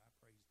house. Lord, I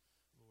praise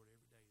the Lord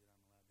every day that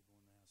I'm allowed to go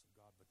in the house of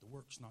God. But the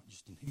work's not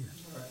just in here.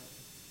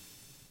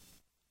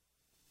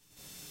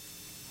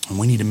 And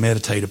we need to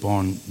meditate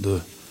upon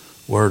the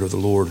word of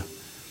the Lord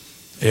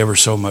ever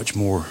so much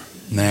more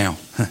now,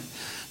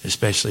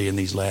 especially in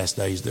these last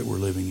days that we're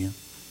living in.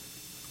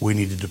 We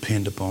need to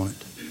depend upon it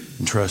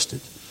and trust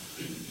it,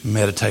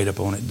 meditate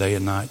upon it day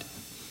and night.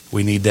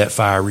 We need that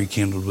fire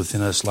rekindled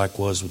within us like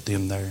was with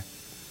them there.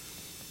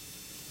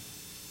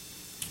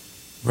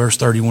 Verse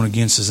 31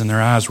 again says, and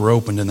their eyes were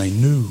opened and they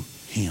knew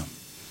him.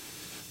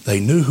 They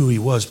knew who he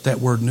was, but that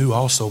word knew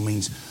also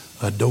means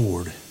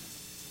adored.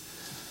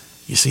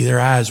 You see, their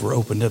eyes were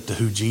opened up to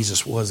who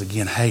Jesus was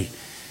again. Hey,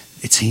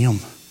 it's him.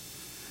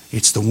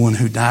 It's the one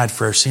who died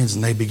for our sins,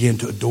 and they begin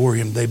to adore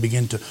him. They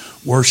begin to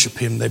worship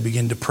him. They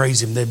begin to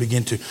praise him. They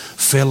begin to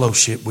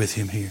fellowship with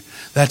him here.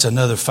 That's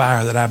another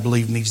fire that I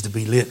believe needs to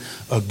be lit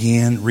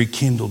again,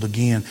 rekindled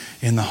again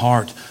in the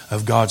heart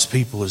of God's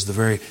people, is the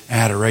very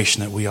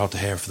adoration that we ought to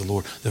have for the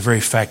Lord. The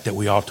very fact that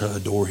we ought to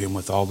adore him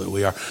with all that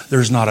we are.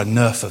 There's not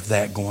enough of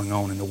that going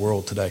on in the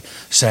world today,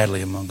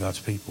 sadly, among God's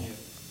people.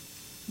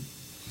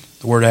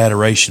 The word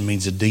adoration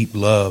means a deep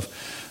love,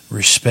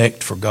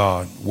 respect for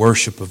God,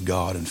 worship of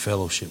God, and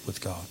fellowship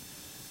with God.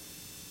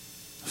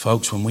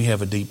 Folks, when we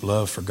have a deep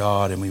love for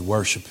God and we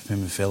worship him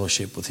and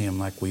fellowship with him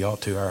like we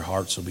ought to, our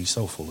hearts will be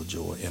so full of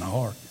joy in our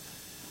heart.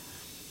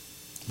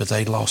 But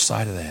they lost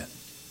sight of that.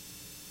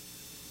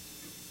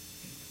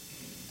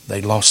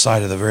 They lost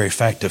sight of the very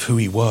fact of who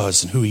he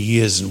was and who he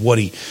is and what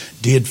he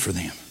did for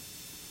them.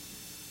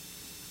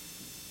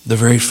 The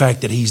very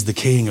fact that he's the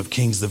King of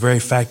Kings, the very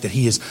fact that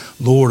he is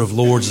Lord of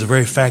Lords, the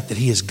very fact that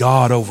he is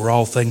God over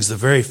all things, the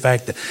very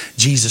fact that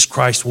Jesus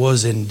Christ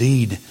was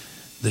indeed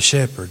the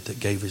shepherd that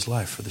gave his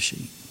life for the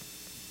sheep.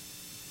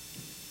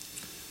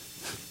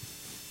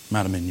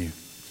 Might have been you.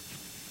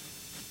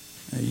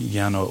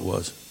 Yeah, I know it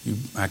was.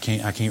 I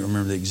can't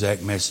remember the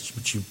exact message,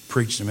 but you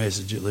preached a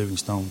message at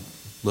Livingstone,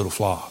 little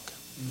flock.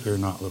 They're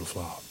not little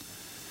flock.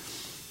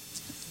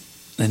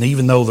 And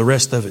even though the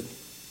rest of it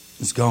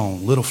is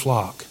gone, little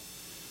flock,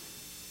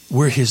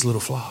 we're his little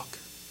flock.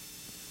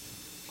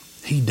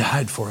 He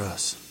died for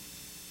us.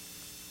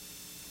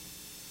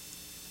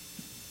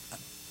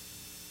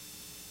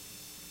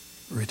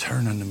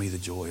 Return unto me the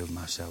joy of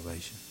my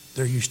salvation.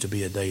 There used to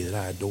be a day that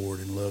I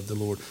adored and loved the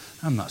Lord.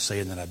 I'm not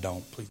saying that I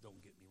don't. Please don't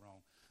get me wrong.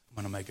 I'm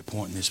going to make a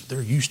point in this. But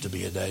there used to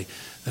be a day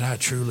that I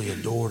truly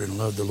adored and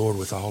loved the Lord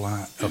with all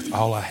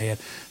I had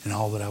and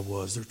all that I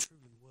was. There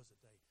truly was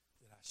a day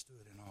that I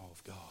stood in awe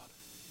of God.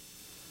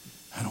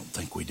 I don't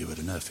think we do it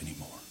enough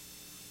anymore.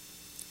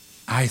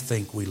 I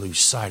think we lose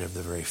sight of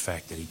the very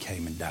fact that he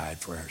came and died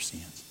for our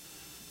sins.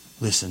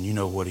 Listen, you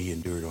know what he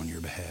endured on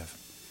your behalf.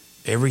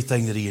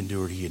 Everything that he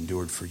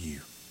endured for you.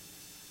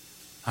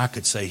 I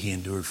could say he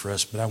endured for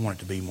us, but I want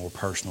it to be more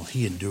personal.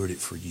 He endured it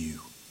for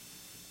you.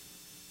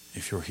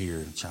 If you're here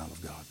and a child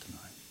of God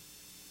tonight.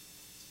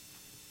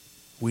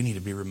 We need to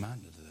be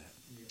reminded of that.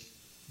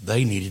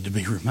 They needed to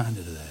be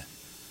reminded of that.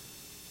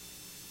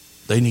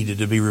 They needed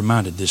to be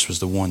reminded this was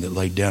the one that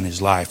laid down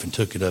his life and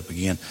took it up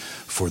again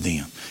for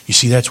them. You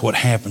see, that's what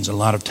happens a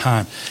lot of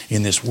time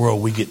in this world.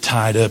 We get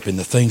tied up in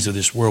the things of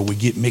this world. We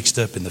get mixed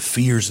up in the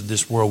fears of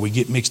this world. We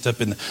get mixed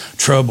up in the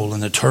trouble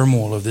and the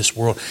turmoil of this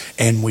world.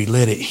 And we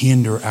let it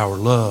hinder our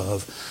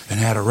love and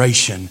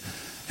adoration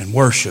and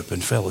worship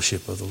and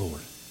fellowship of the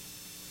Lord.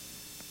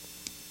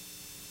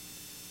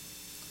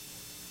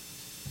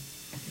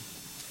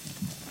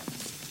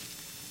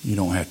 You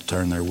don't have to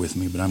turn there with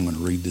me, but I'm going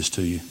to read this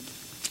to you.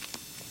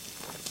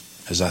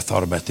 As I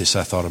thought about this,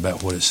 I thought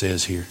about what it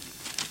says here.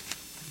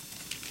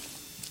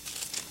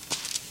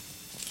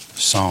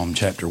 Psalm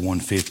chapter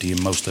 150,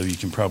 and most of you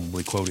can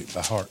probably quote it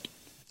by heart.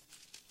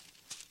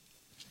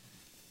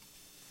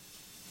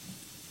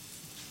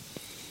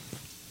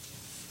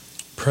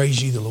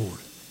 Praise ye the Lord.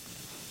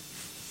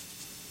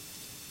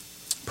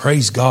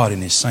 Praise God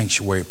in his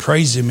sanctuary.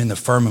 Praise him in the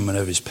firmament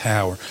of his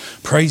power.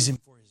 Praise him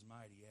for his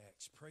mighty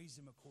acts. Praise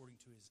him according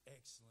to his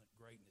excellent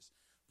greatness.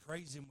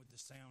 Praise him with the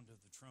sound of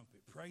the trumpet.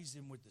 Praise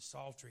him with the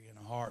psaltery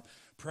and a harp.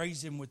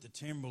 Praise him with the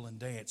timbrel and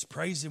dance.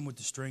 Praise him with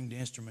the stringed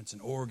instruments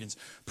and organs.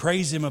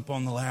 Praise him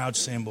upon the loud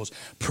cymbals.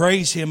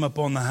 Praise him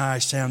upon the high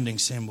sounding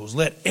cymbals.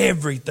 Let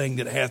everything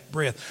that hath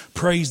breath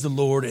praise the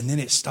Lord. And then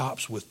it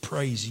stops with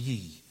praise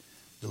ye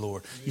the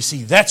Lord. You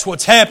see, that's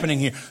what's happening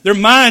here. Their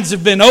minds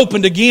have been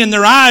opened again.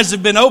 Their eyes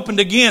have been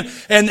opened again.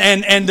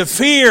 And the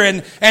fear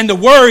and the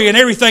worry and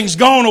everything's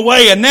gone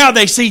away. And now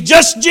they see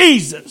just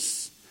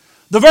Jesus,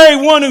 the very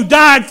one who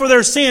died for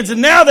their sins.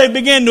 And now they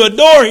begin to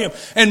adore him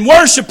and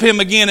worship him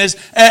again as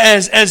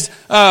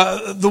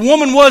the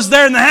woman was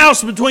there in the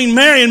house between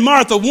Mary and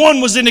Martha.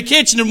 One was in the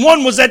kitchen and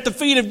one was at the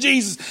feet of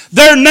Jesus.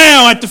 They're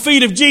now at the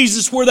feet of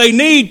Jesus where they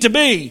need to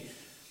be.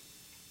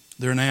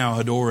 They're now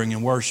adoring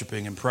and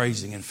worshiping and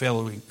praising and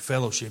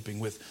fellowshipping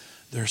with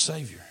their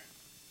Savior.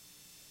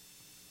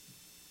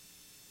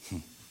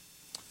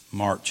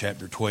 Mark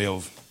chapter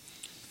 12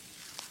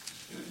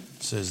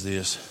 says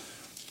this.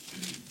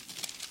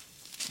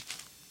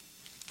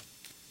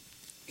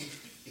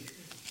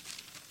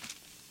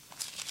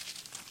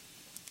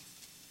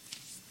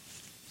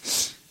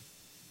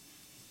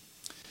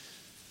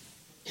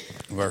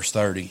 Verse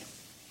 30.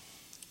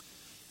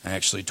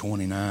 Actually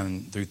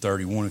 29 through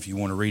 31 if you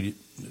want to read it.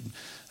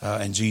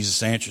 And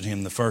Jesus answered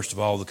him, the first of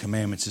all the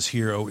commandments is,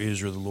 Hear, O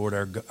Israel, the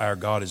Lord our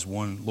God is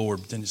one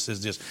Lord. But then it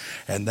says this,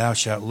 And thou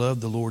shalt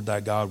love the Lord thy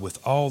God with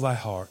all thy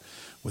heart,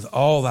 with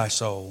all thy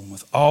soul, and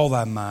with all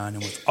thy mind,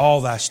 and with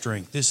all thy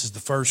strength. This is the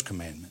first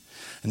commandment.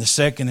 And the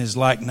second is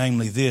like,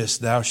 namely this,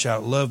 Thou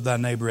shalt love thy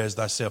neighbor as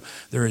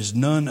thyself. There is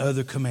none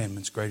other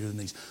commandments greater than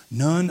these.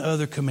 None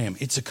other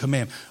commandment. It's a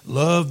commandment.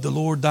 Love the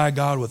Lord thy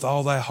God with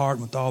all thy heart,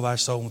 and with all thy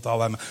soul, and with all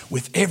thy mind.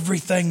 With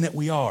everything that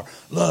we are.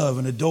 Love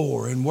and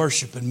adore and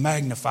worship and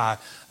magnify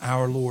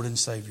our Lord and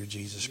Savior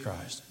Jesus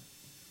Christ.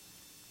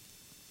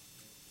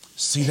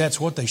 See, that's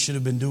what they should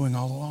have been doing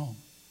all along.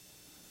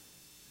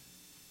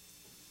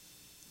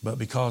 But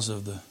because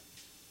of the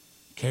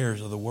cares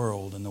of the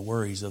world and the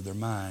worries of their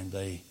mind,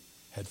 they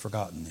had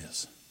forgotten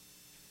this.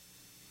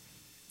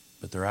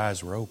 But their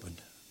eyes were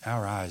opened.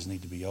 Our eyes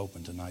need to be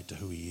opened tonight to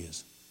who He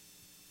is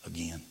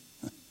again.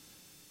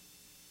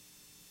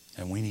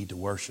 And we need to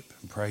worship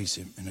and praise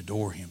Him and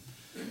adore Him,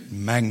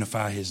 and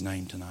magnify His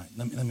name tonight.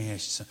 Let me ask you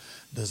something.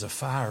 Does a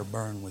fire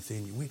burn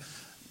within you?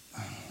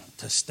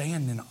 To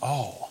stand in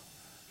awe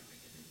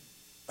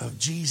of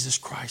Jesus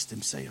Christ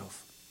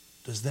Himself.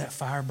 Does that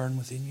fire burn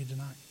within you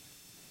tonight?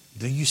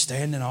 Do you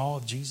stand in awe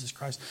of Jesus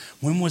Christ?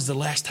 When was the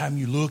last time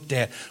you looked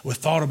at or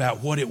thought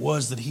about what it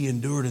was that He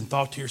endured and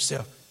thought to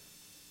yourself,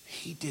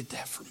 He did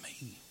that for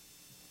me?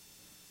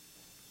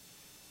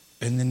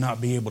 And then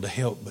not be able to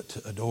help but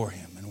to adore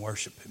Him and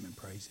worship Him and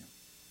praise Him.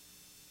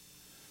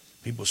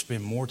 People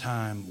spend more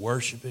time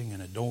worshiping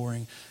and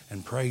adoring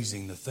and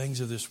praising the things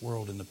of this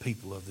world and the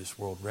people of this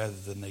world rather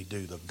than they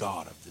do the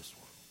God of this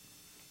world.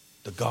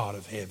 The God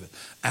of heaven,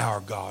 our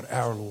God,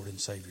 our Lord and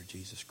Savior,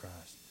 Jesus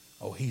Christ.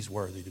 Oh, He's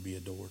worthy to be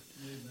adored.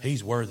 Amen.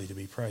 He's worthy to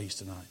be praised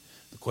tonight.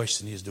 The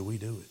question is, do we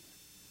do it?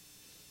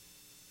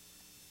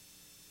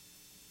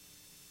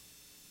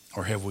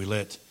 Or have we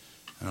let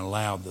and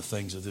allowed the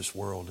things of this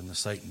world and the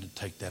Satan to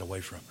take that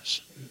away from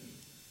us?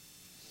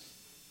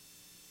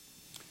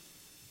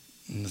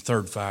 And the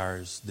third fire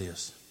is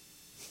this.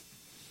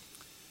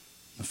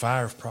 The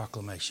fire of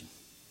proclamation.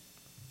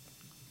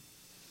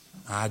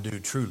 I do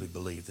truly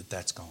believe that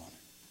that's gone.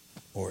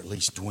 Or at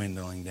least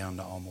dwindling down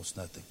to almost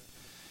nothing.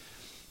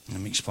 Let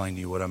me explain to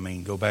you what I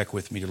mean. Go back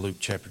with me to Luke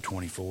chapter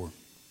 24.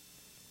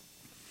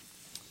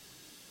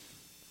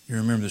 You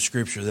remember the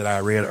scripture that I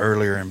read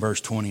earlier in verse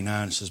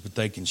 29. It says, But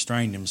they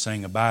constrained him,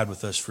 saying, Abide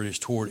with us, for it is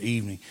toward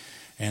evening,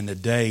 and the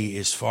day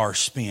is far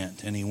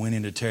spent. And he went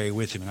in to tarry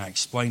with him. And I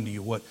explained to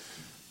you what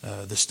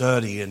the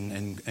study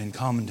and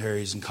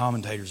commentaries and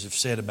commentators have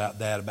said about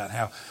that, about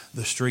how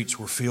the streets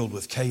were filled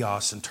with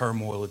chaos and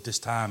turmoil at this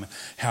time, and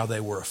how they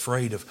were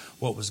afraid of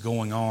what was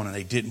going on, and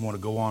they didn't want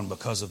to go on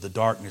because of the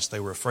darkness. They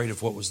were afraid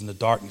of what was in the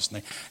darkness,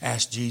 and they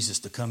asked Jesus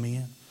to come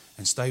in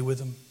and stay with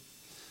them.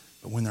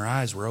 But when their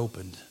eyes were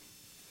opened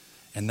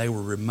and they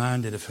were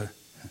reminded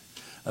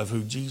of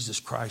who Jesus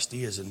Christ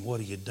is and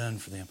what He had done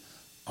for them,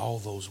 all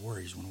those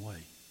worries went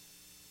away.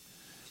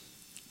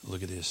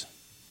 Look at this.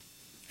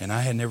 And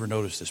I had never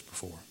noticed this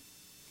before.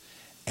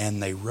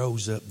 And they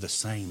rose up the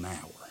same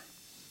hour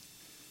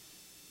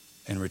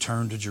and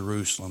returned to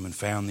Jerusalem and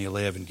found the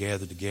 11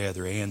 gathered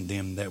together and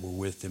them that were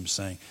with them,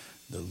 saying,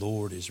 The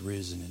Lord is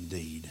risen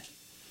indeed.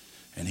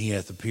 And He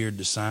hath appeared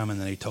to Simon,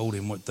 and they told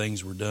him what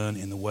things were done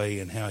in the way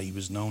and how He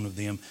was known of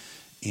them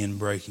in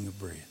breaking of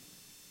bread.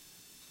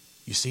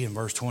 You see, in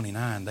verse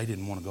 29, they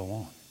didn't want to go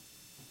on.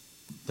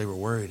 They were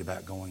worried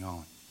about going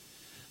on.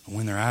 And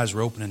when their eyes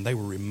were opened and they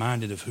were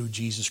reminded of who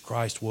Jesus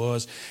Christ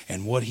was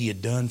and what He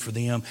had done for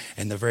them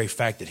and the very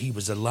fact that He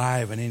was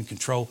alive and in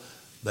control,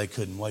 they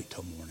couldn't wait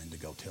till morning to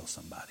go tell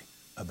somebody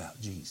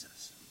about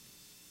Jesus.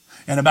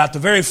 And about the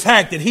very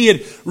fact that He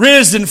had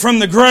risen from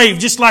the grave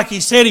just like He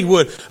said He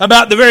would.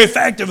 About the very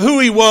fact of who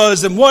He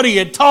was and what He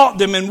had taught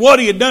them and what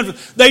He had done for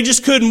them. They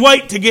just couldn't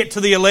wait to get to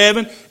the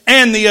 11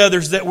 and the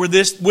others that were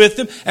with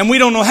them. And we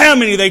don't know how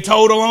many they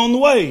told along the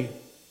way.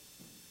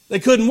 They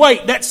couldn't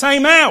wait that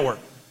same hour.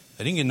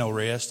 They didn't get no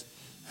rest.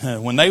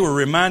 When they were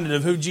reminded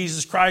of who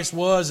Jesus Christ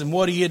was and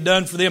what He had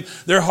done for them,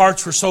 their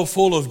hearts were so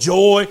full of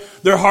joy,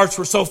 their hearts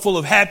were so full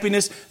of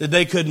happiness that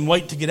they couldn't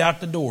wait to get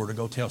out the door to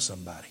go tell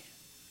somebody.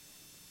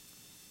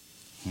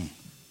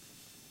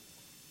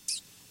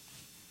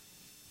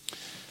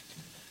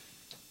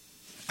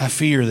 I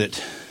fear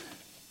that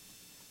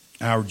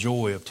our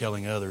joy of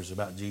telling others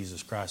about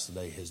Jesus Christ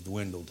today has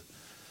dwindled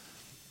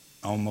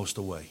almost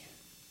away.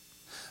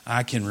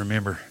 I can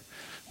remember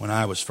when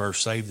I was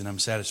first saved, and I'm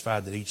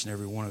satisfied that each and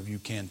every one of you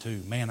can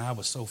too. Man, I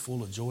was so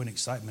full of joy and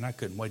excitement, I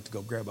couldn't wait to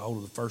go grab a hold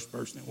of the first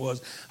person it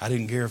was. I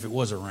didn't care if it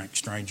was a rank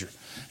stranger,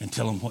 and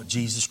tell them what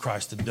Jesus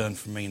Christ had done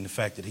for me and the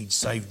fact that He'd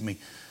saved me,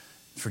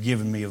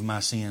 forgiven me of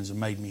my sins, and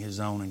made me His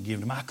own and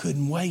given them. I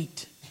couldn't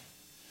wait.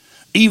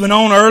 Even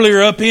on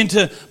earlier up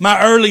into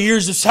my early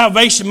years of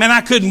salvation, man,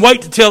 I couldn't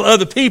wait to tell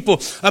other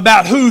people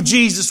about who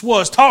Jesus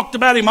was. Talked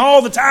about Him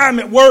all the time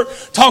at work.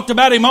 Talked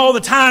about Him all the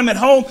time at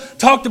home.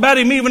 Talked about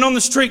Him even on the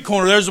street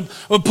corner. There's a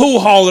pool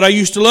hall that I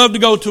used to love to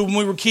go to when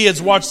we were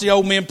kids, watch the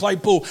old men play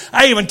pool.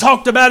 I even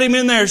talked about Him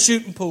in there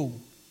shooting pool.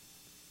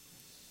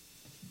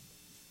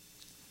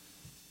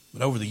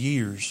 But over the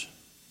years,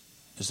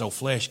 this old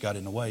flesh got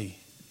in the way,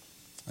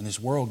 and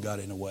this world got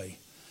in the way,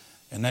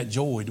 and that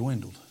joy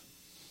dwindled.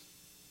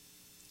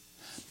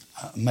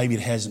 Maybe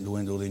it hasn't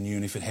dwindled in you,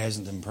 and if it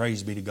hasn't, then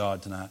praise be to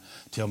God tonight.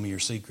 Tell me your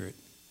secret.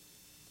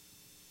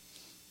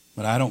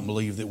 But I don't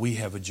believe that we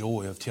have a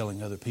joy of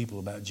telling other people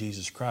about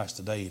Jesus Christ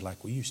today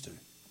like we used to.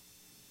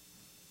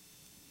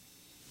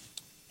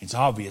 It's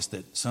obvious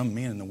that some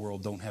men in the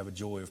world don't have a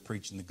joy of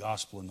preaching the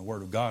gospel and the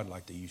Word of God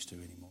like they used to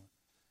anymore.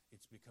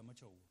 It's become a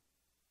chore.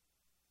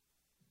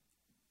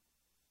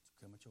 It's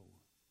become a chore.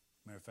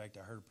 Matter of fact,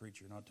 I heard a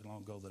preacher not too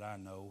long ago that I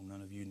know,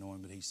 none of you know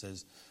him, but he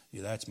says,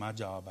 yeah, that's my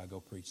job, I go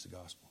preach the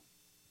gospel.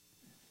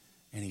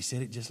 And he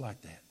said it just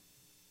like that.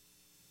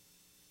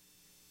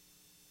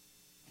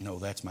 No,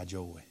 that's my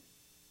joy.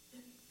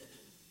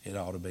 It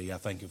ought to be. I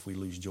think if we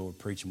lose joy of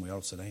preaching, we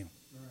ought to sit down.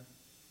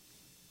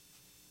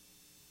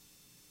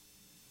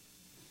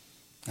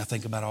 I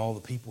think about all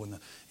the people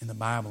in the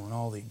Bible and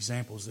all the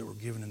examples that were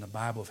given in the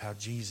Bible of how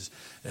Jesus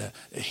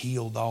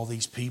healed all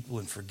these people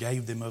and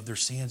forgave them of their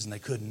sins, and they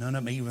couldn't, none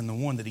of them, even the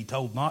one that He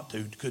told not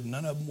to, couldn't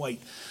none of them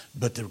wait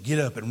but to get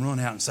up and run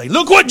out and say,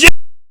 look what Jesus,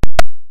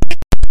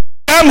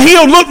 I'm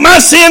healed, look, my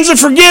sins are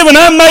forgiven,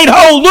 I'm made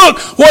whole, look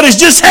what has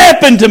just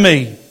happened to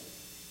me.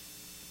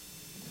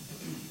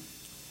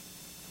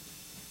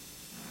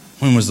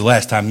 When was the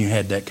last time you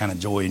had that kind of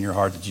joy in your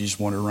heart that you just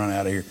wanted to run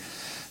out of here,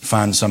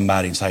 find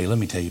somebody and say, hey, let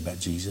me tell you about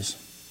Jesus.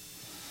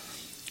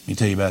 Let me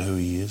tell you about who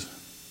He is.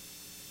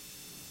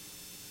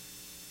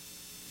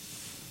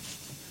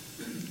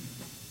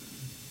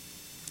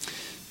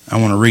 I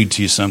want to read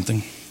to you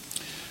something.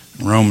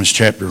 Romans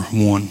chapter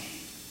 1.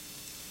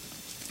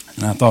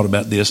 And I thought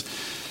about this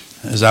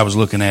as I was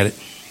looking at it.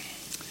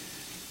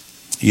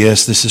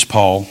 Yes, this is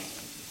Paul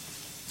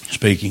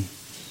speaking.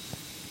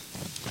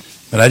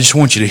 But I just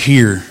want you to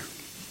hear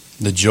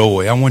the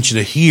joy. I want you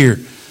to hear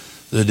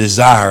the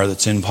desire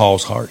that's in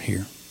Paul's heart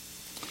here.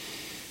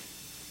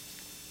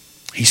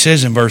 He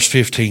says in verse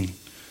 15,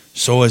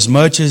 so as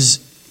much as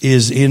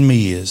is in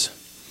me is,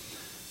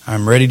 I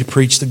am ready to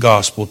preach the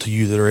gospel to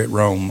you that are at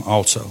Rome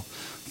also.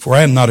 For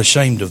I am not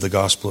ashamed of the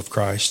gospel of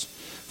Christ.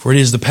 For it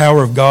is the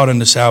power of God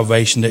unto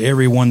salvation to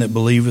every one that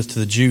believeth, to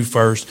the Jew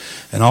first,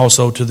 and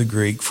also to the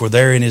Greek. For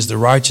therein is the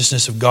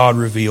righteousness of God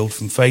revealed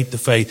from faith to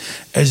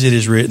faith, as it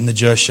is written, the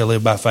just shall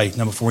live by faith.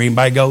 Now, before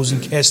anybody goes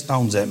and casts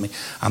stones at me,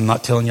 I'm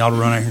not telling y'all to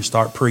run out here and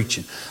start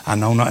preaching. I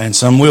know not, and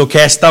some will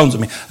cast stones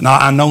at me. Now,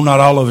 I know not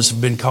all of us have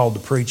been called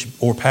to preach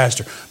or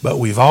pastor, but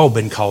we've all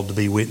been called to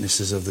be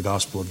witnesses of the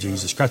gospel of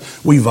Jesus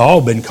Christ. We've all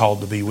been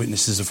called to be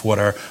witnesses of what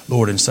our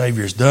Lord and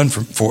Savior has done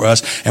for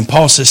us. And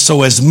Paul says,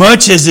 so as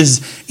much as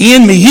is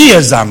in me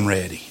is, I'm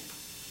ready.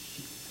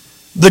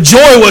 The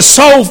joy was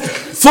so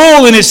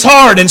full in his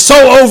heart and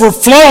so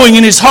overflowing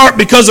in his heart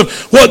because of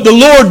what the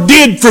Lord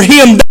did for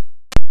him.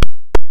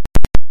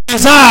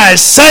 His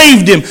eyes,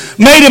 saved him,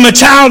 made him a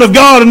child of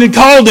God, and then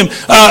called him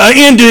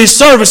into His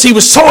service. He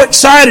was so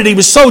excited. He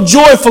was so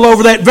joyful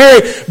over that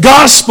very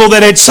gospel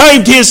that had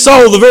saved his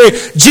soul, the very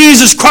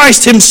Jesus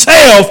Christ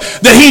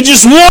Himself, that he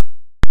just wanted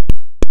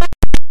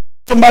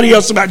somebody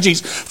else about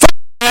Jesus.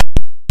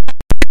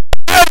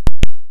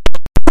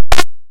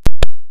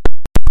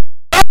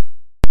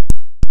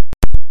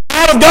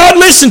 God,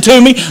 listen to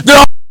me.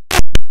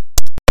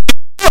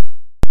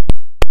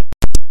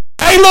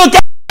 Hey, look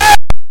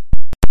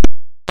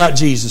about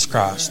Jesus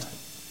Christ.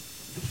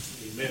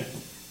 Amen.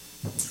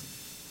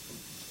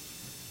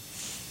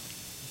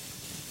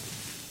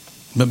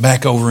 But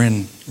back over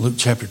in Luke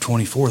chapter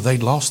 24,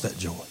 they'd lost that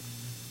joy.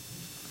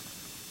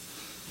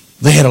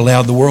 They had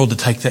allowed the world to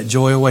take that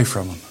joy away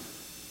from them.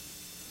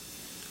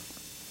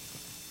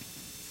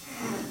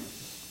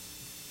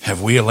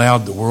 Have we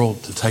allowed the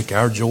world to take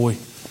our joy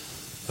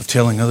of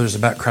telling others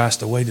about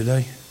Christ away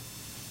today?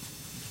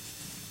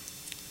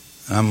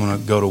 I'm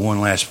going to go to one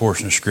last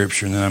portion of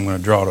Scripture and then I'm going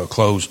to draw to a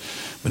close.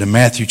 But in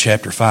Matthew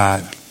chapter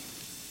 5,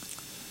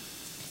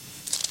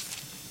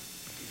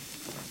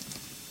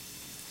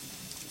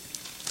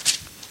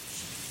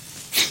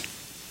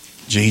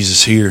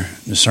 Jesus here,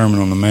 the Sermon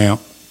on the Mount,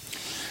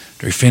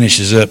 after He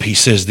finishes up, He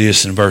says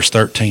this in verse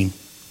 13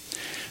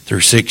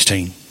 through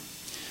 16.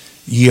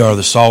 Ye are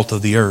the salt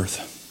of the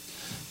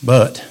earth,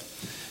 but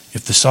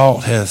if the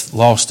salt hath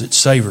lost its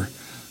savour,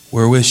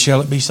 wherewith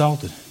shall it be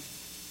salted?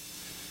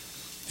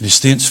 It is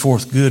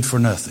thenceforth good for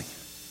nothing,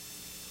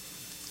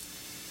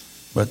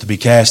 but to be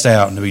cast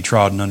out and to be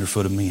trodden under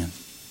foot of men.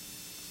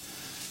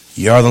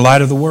 Ye are the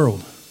light of the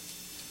world.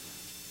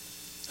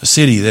 A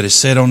city that is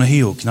set on a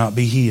hill cannot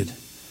be hid.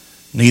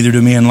 Neither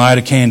do men light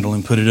a candle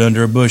and put it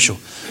under a bushel,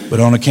 but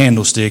on a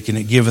candlestick, and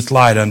it giveth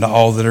light unto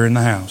all that are in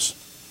the house.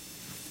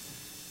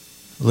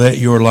 Let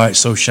your light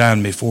so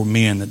shine before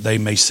men that they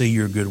may see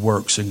your good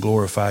works and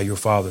glorify your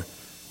Father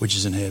which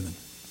is in heaven.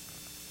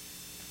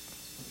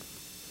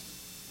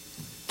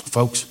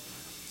 Folks,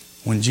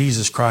 when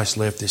Jesus Christ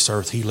left this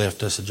earth, He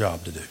left us a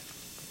job to do.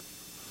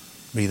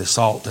 Be the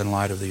salt and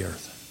light of the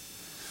earth.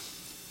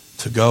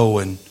 To go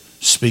and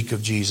speak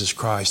of Jesus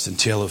Christ and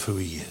tell of who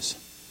He is.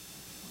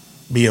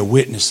 Be a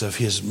witness of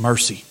His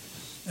mercy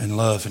and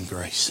love and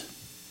grace.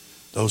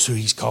 Those who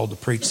He's called to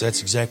preach,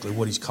 that's exactly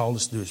what He's called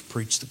us to do, is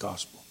preach the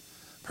gospel.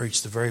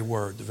 Preach the very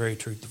word, the very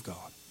truth of God.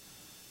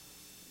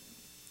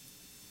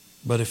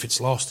 But if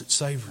it's lost its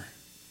savor,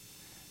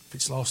 if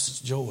it's lost its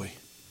joy,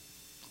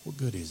 what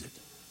good is it?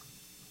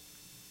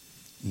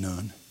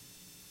 None.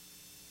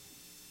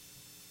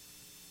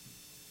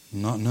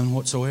 None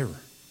whatsoever.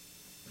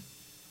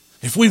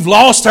 If we've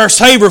lost our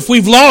savor, if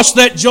we've lost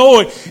that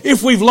joy,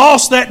 if we've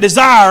lost that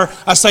desire,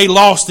 I say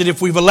lost it,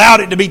 if we've allowed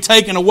it to be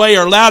taken away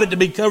or allowed it to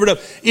be covered up,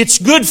 it's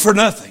good for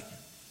nothing.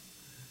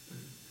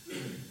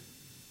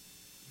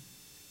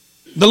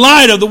 The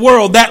light of the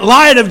world, that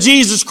light of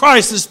Jesus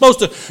Christ is supposed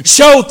to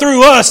show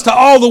through us to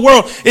all the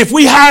world. If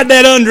we hide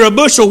that under a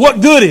bushel,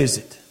 what good is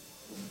it?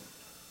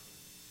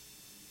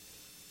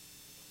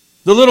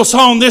 The little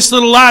song, this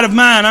little light of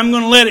mine, I'm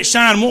going to let it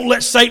shine, won't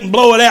let Satan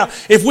blow it out.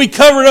 If we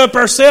cover it up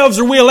ourselves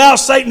or we allow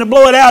Satan to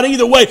blow it out,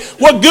 either way,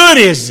 what good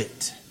is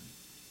it?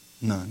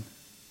 None.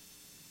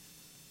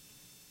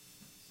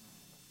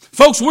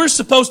 Folks, we're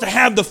supposed to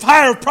have the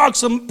fire of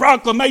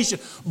proclamation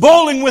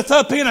boiling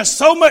up in us,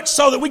 so much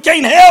so that we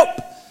can't help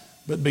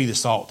but be the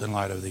salt and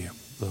light of the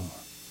earth.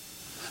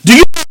 Do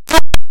you know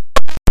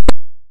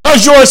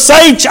because you're a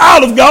saved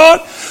child of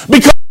God?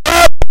 Because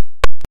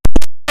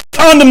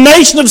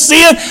condemnation of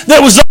sin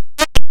that was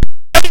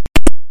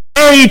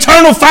the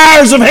eternal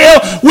fires of hell,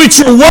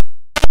 which are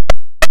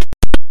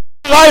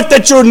life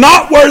that you're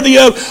not worthy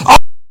of.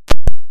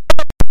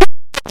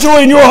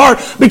 Joy in your heart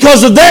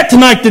because of that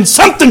tonight, then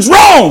something's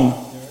wrong.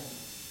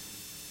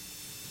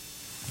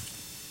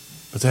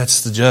 But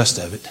that's the gist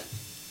of it.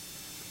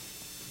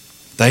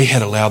 They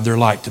had allowed their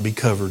light to be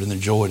covered and their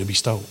joy to be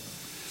stolen.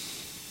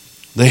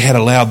 They had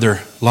allowed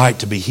their light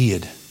to be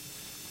hid.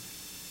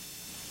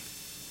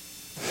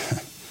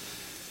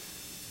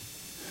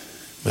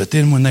 But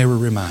then when they were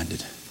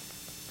reminded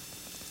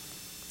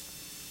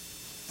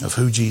of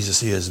who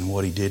Jesus is and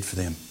what He did for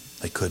them,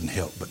 they couldn't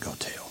help but go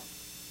tell.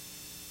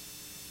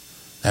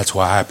 That's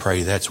why I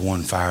pray that's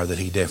one fire that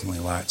He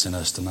definitely lights in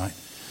us tonight.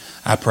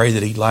 I pray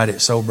that He'd light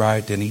it so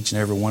bright in each and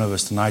every one of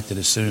us tonight that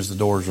as soon as the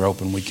doors are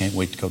open, we can't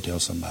wait to go tell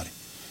somebody.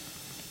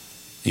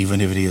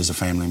 Even if it is a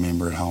family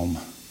member at home.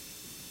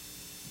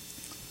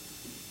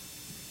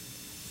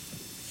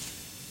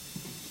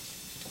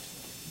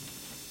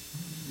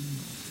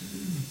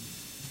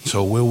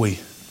 So will we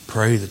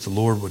pray that the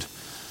Lord would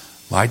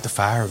light the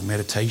fire of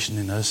meditation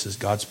in us as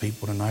God's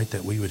people tonight,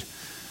 that we would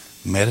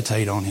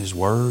meditate on His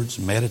words,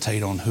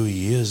 meditate on who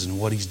He is and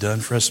what He's done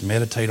for us,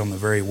 meditate on the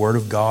very Word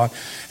of God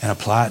and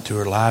apply it to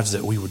our lives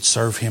that we would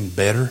serve Him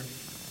better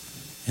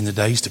in the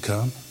days to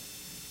come?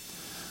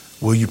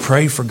 Will you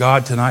pray for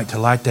God tonight to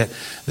light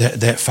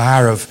that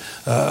fire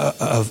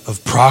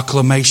of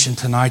proclamation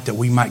tonight, that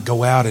we might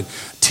go out and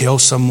tell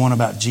someone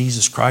about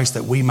Jesus Christ,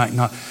 that we might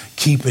not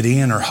keep it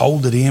in or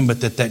hold it in,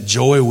 but that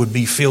joy would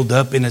be filled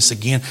up in us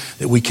again,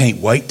 that we can't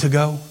wait to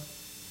go?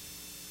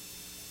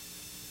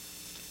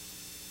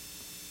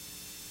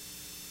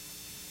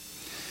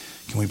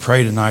 Can we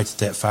pray tonight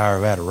that fire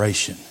of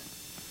adoration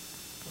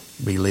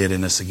be lit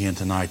in us again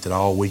tonight, that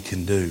all we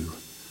can do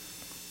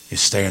is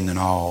stand in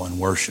awe and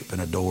worship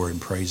and adore and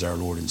praise our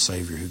Lord and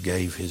Savior who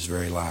gave His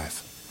very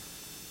life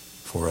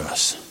for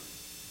us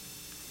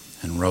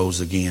and rose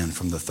again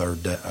from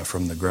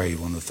the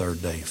grave on the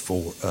third day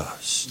for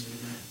us,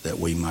 that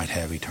we might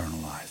have eternal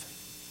life.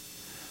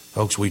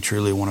 Folks, we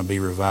truly want to be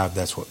revived.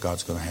 That's what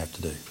God's going to have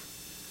to do.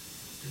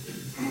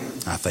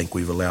 I think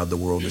we've allowed the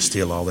world to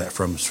steal all that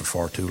from us for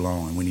far too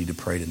long, and we need to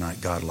pray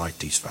tonight, God, light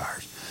these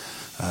fires.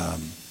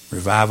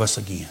 Revive us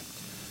again.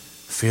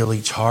 Fill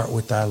each heart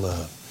with Thy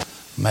love.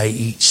 May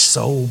each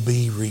soul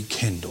be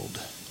rekindled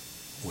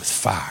with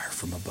fire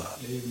from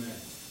above. Amen.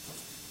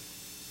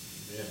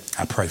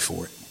 I pray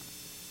for it.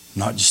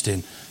 Not just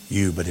in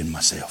you, but in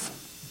myself.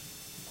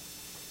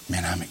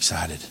 Man, I'm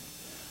excited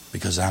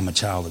because I'm a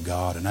child of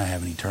God and I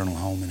have an eternal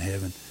home in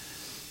heaven.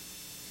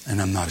 And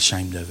I'm not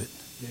ashamed of it.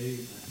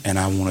 Amen. And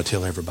I want to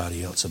tell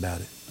everybody else about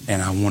it.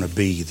 And I want to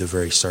be the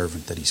very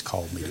servant that He's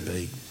called me to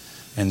be.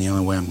 And the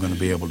only way I'm going to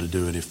be able to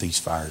do it if these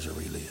fires are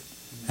relit.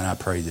 And I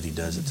pray that He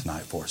does it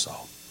tonight for us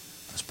all.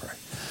 Let's pray.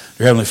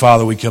 Dear Heavenly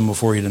Father, we come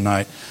before You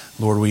tonight.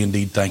 Lord, we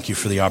indeed thank You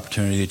for the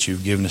opportunity that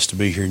You've given us to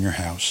be here in Your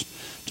house,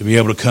 to be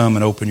able to come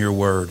and open Your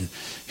Word and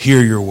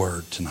hear Your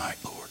Word tonight,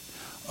 Lord.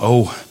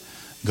 Oh,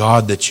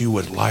 God, that You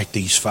would light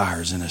these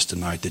fires in us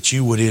tonight, that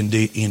You would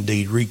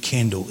indeed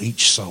rekindle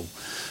each soul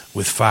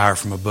with fire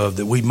from above,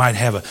 that we might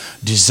have a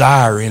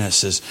desire in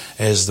us,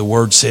 as the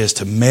Word says,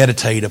 to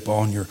meditate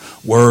upon your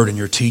Word and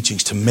your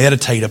teachings, to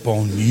meditate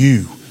upon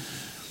you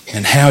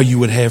and how you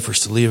would have for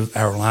us to live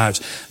our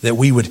lives, that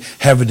we would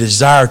have a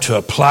desire to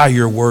apply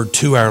your Word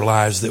to our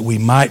lives, that we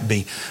might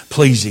be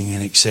pleasing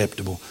and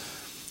acceptable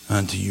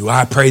unto you.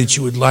 I pray that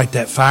you would light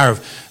that fire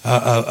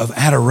of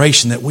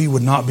adoration, that we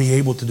would not be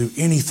able to do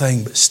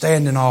anything but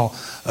stand in awe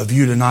of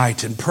you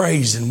tonight and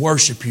praise and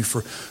worship you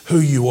for who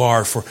you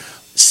are, for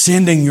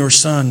sending your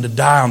Son to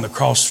die on the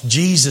cross,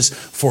 Jesus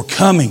for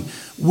coming,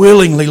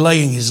 willingly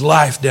laying His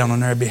life down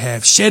on our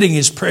behalf, shedding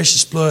His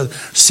precious blood,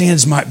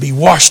 sins might be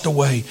washed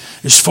away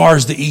as far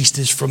as the east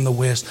is from the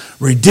west,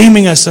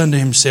 redeeming us unto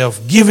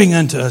Himself, giving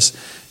unto us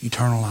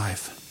eternal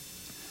life.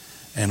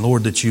 And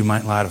Lord, that you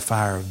might light a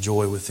fire of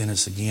joy within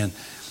us again,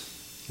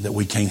 that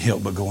we can't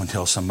help but go and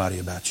tell somebody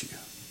about you.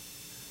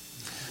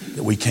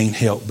 That we can't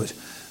help but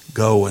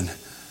go and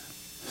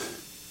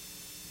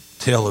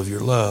tell of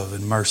your love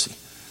and mercy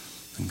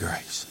and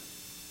grace.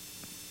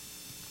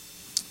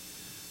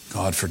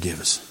 God, forgive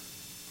us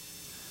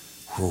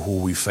for where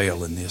we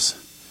fail in this.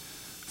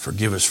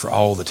 Forgive us for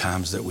all the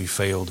times that we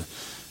failed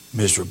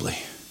miserably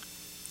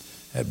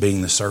at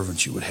being the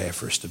servants you would have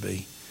for us to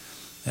be,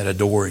 at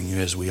adoring you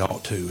as we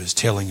ought to, as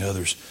telling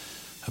others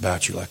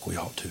about you like we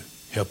ought to.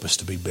 Help us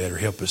to be better.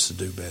 Help us to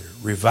do better.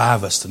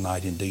 Revive us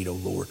tonight indeed, O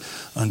Lord,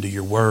 unto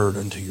your word,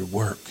 unto your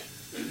work,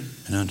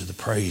 and unto the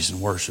praise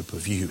and worship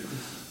of you,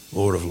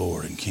 Lord of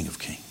lords and King of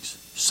kings,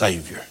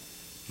 Savior,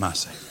 my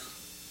Savior.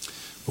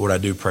 Lord, I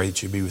do pray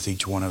that you be with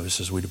each one of us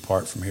as we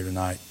depart from here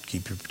tonight.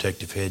 Keep your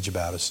protective hedge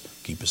about us.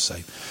 Keep us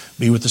safe.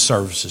 Be with the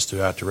services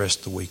throughout the rest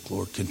of the week,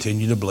 Lord.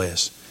 Continue to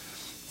bless.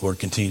 Lord,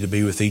 continue to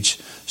be with each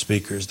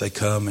speaker as they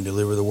come and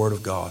deliver the Word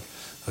of God.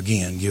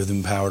 Again, give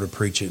them power to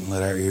preach it and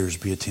let our ears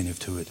be attentive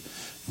to it.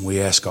 And we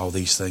ask all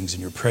these things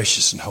in your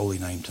precious and holy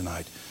name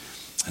tonight.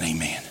 And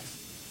amen.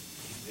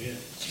 Amen.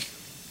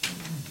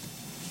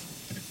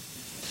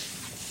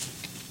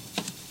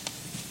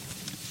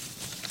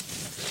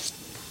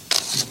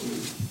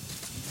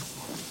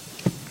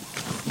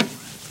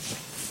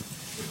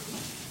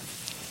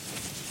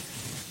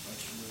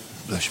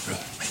 Bless you,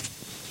 brother.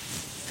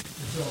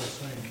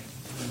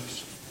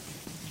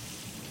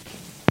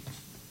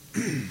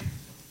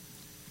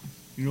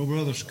 You know,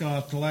 Brother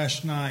Scott,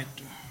 last night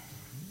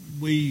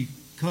we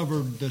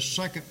covered the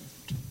second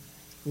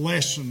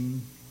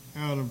lesson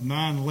out of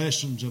 9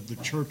 lessons of the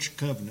church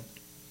covenant.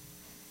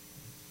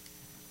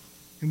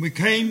 And we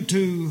came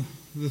to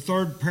the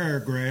 3rd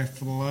paragraph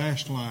for the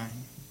last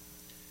line.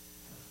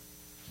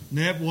 And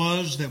that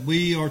was that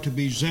we are to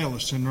be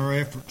zealous in our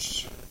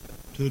efforts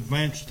to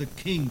advance the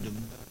kingdom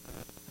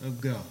of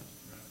God.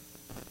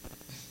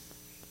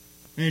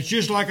 And it's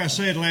just like I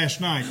said last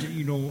night,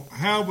 you know,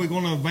 how are we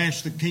going to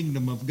advance the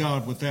kingdom of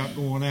God without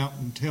going out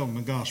and telling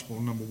the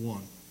gospel, number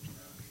one?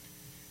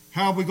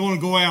 How are we going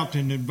to go out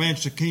and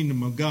advance the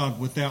kingdom of God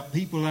without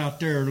people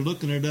out there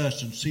looking at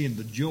us and seeing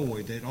the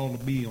joy that ought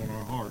to be on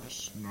our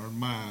hearts and our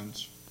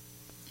minds?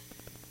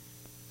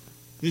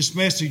 This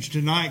message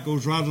tonight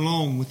goes right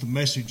along with the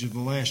message of the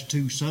last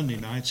 2 Sunday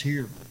nights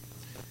here.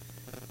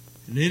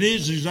 And it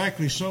is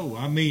exactly so.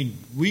 I mean,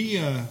 we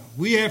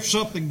have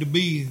something to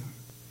be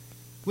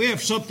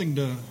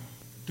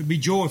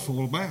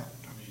joyful about.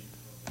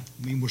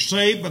 I mean, we're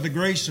saved by the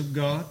grace of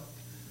God.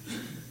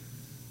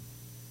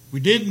 We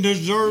didn't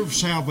deserve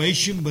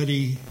salvation, but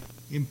He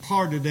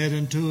imparted that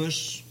unto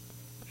us.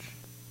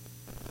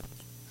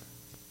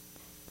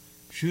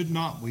 Should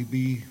not we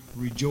be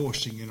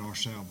rejoicing in our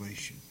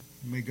salvation?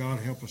 May God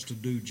help us to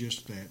do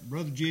just that.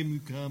 Brother Jim, you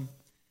come.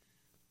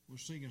 We'll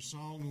sing a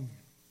song.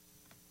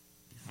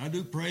 I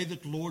do pray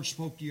that the Lord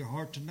spoke to your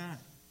heart tonight.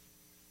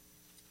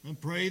 I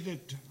pray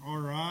that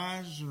our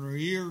eyes and our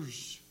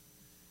ears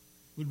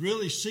would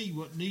really see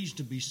what needs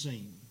to be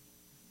seen.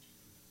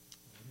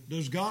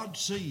 Does God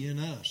see in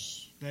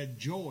us that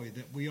joy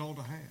that we ought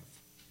to have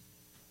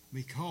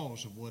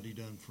because of what He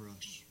done for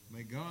us?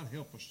 May God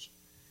help us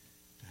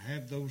to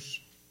have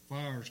those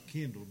fires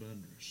kindled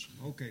under us.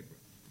 Okay,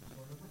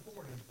 brother. Number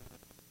 40.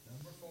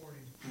 Number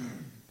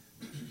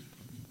 40.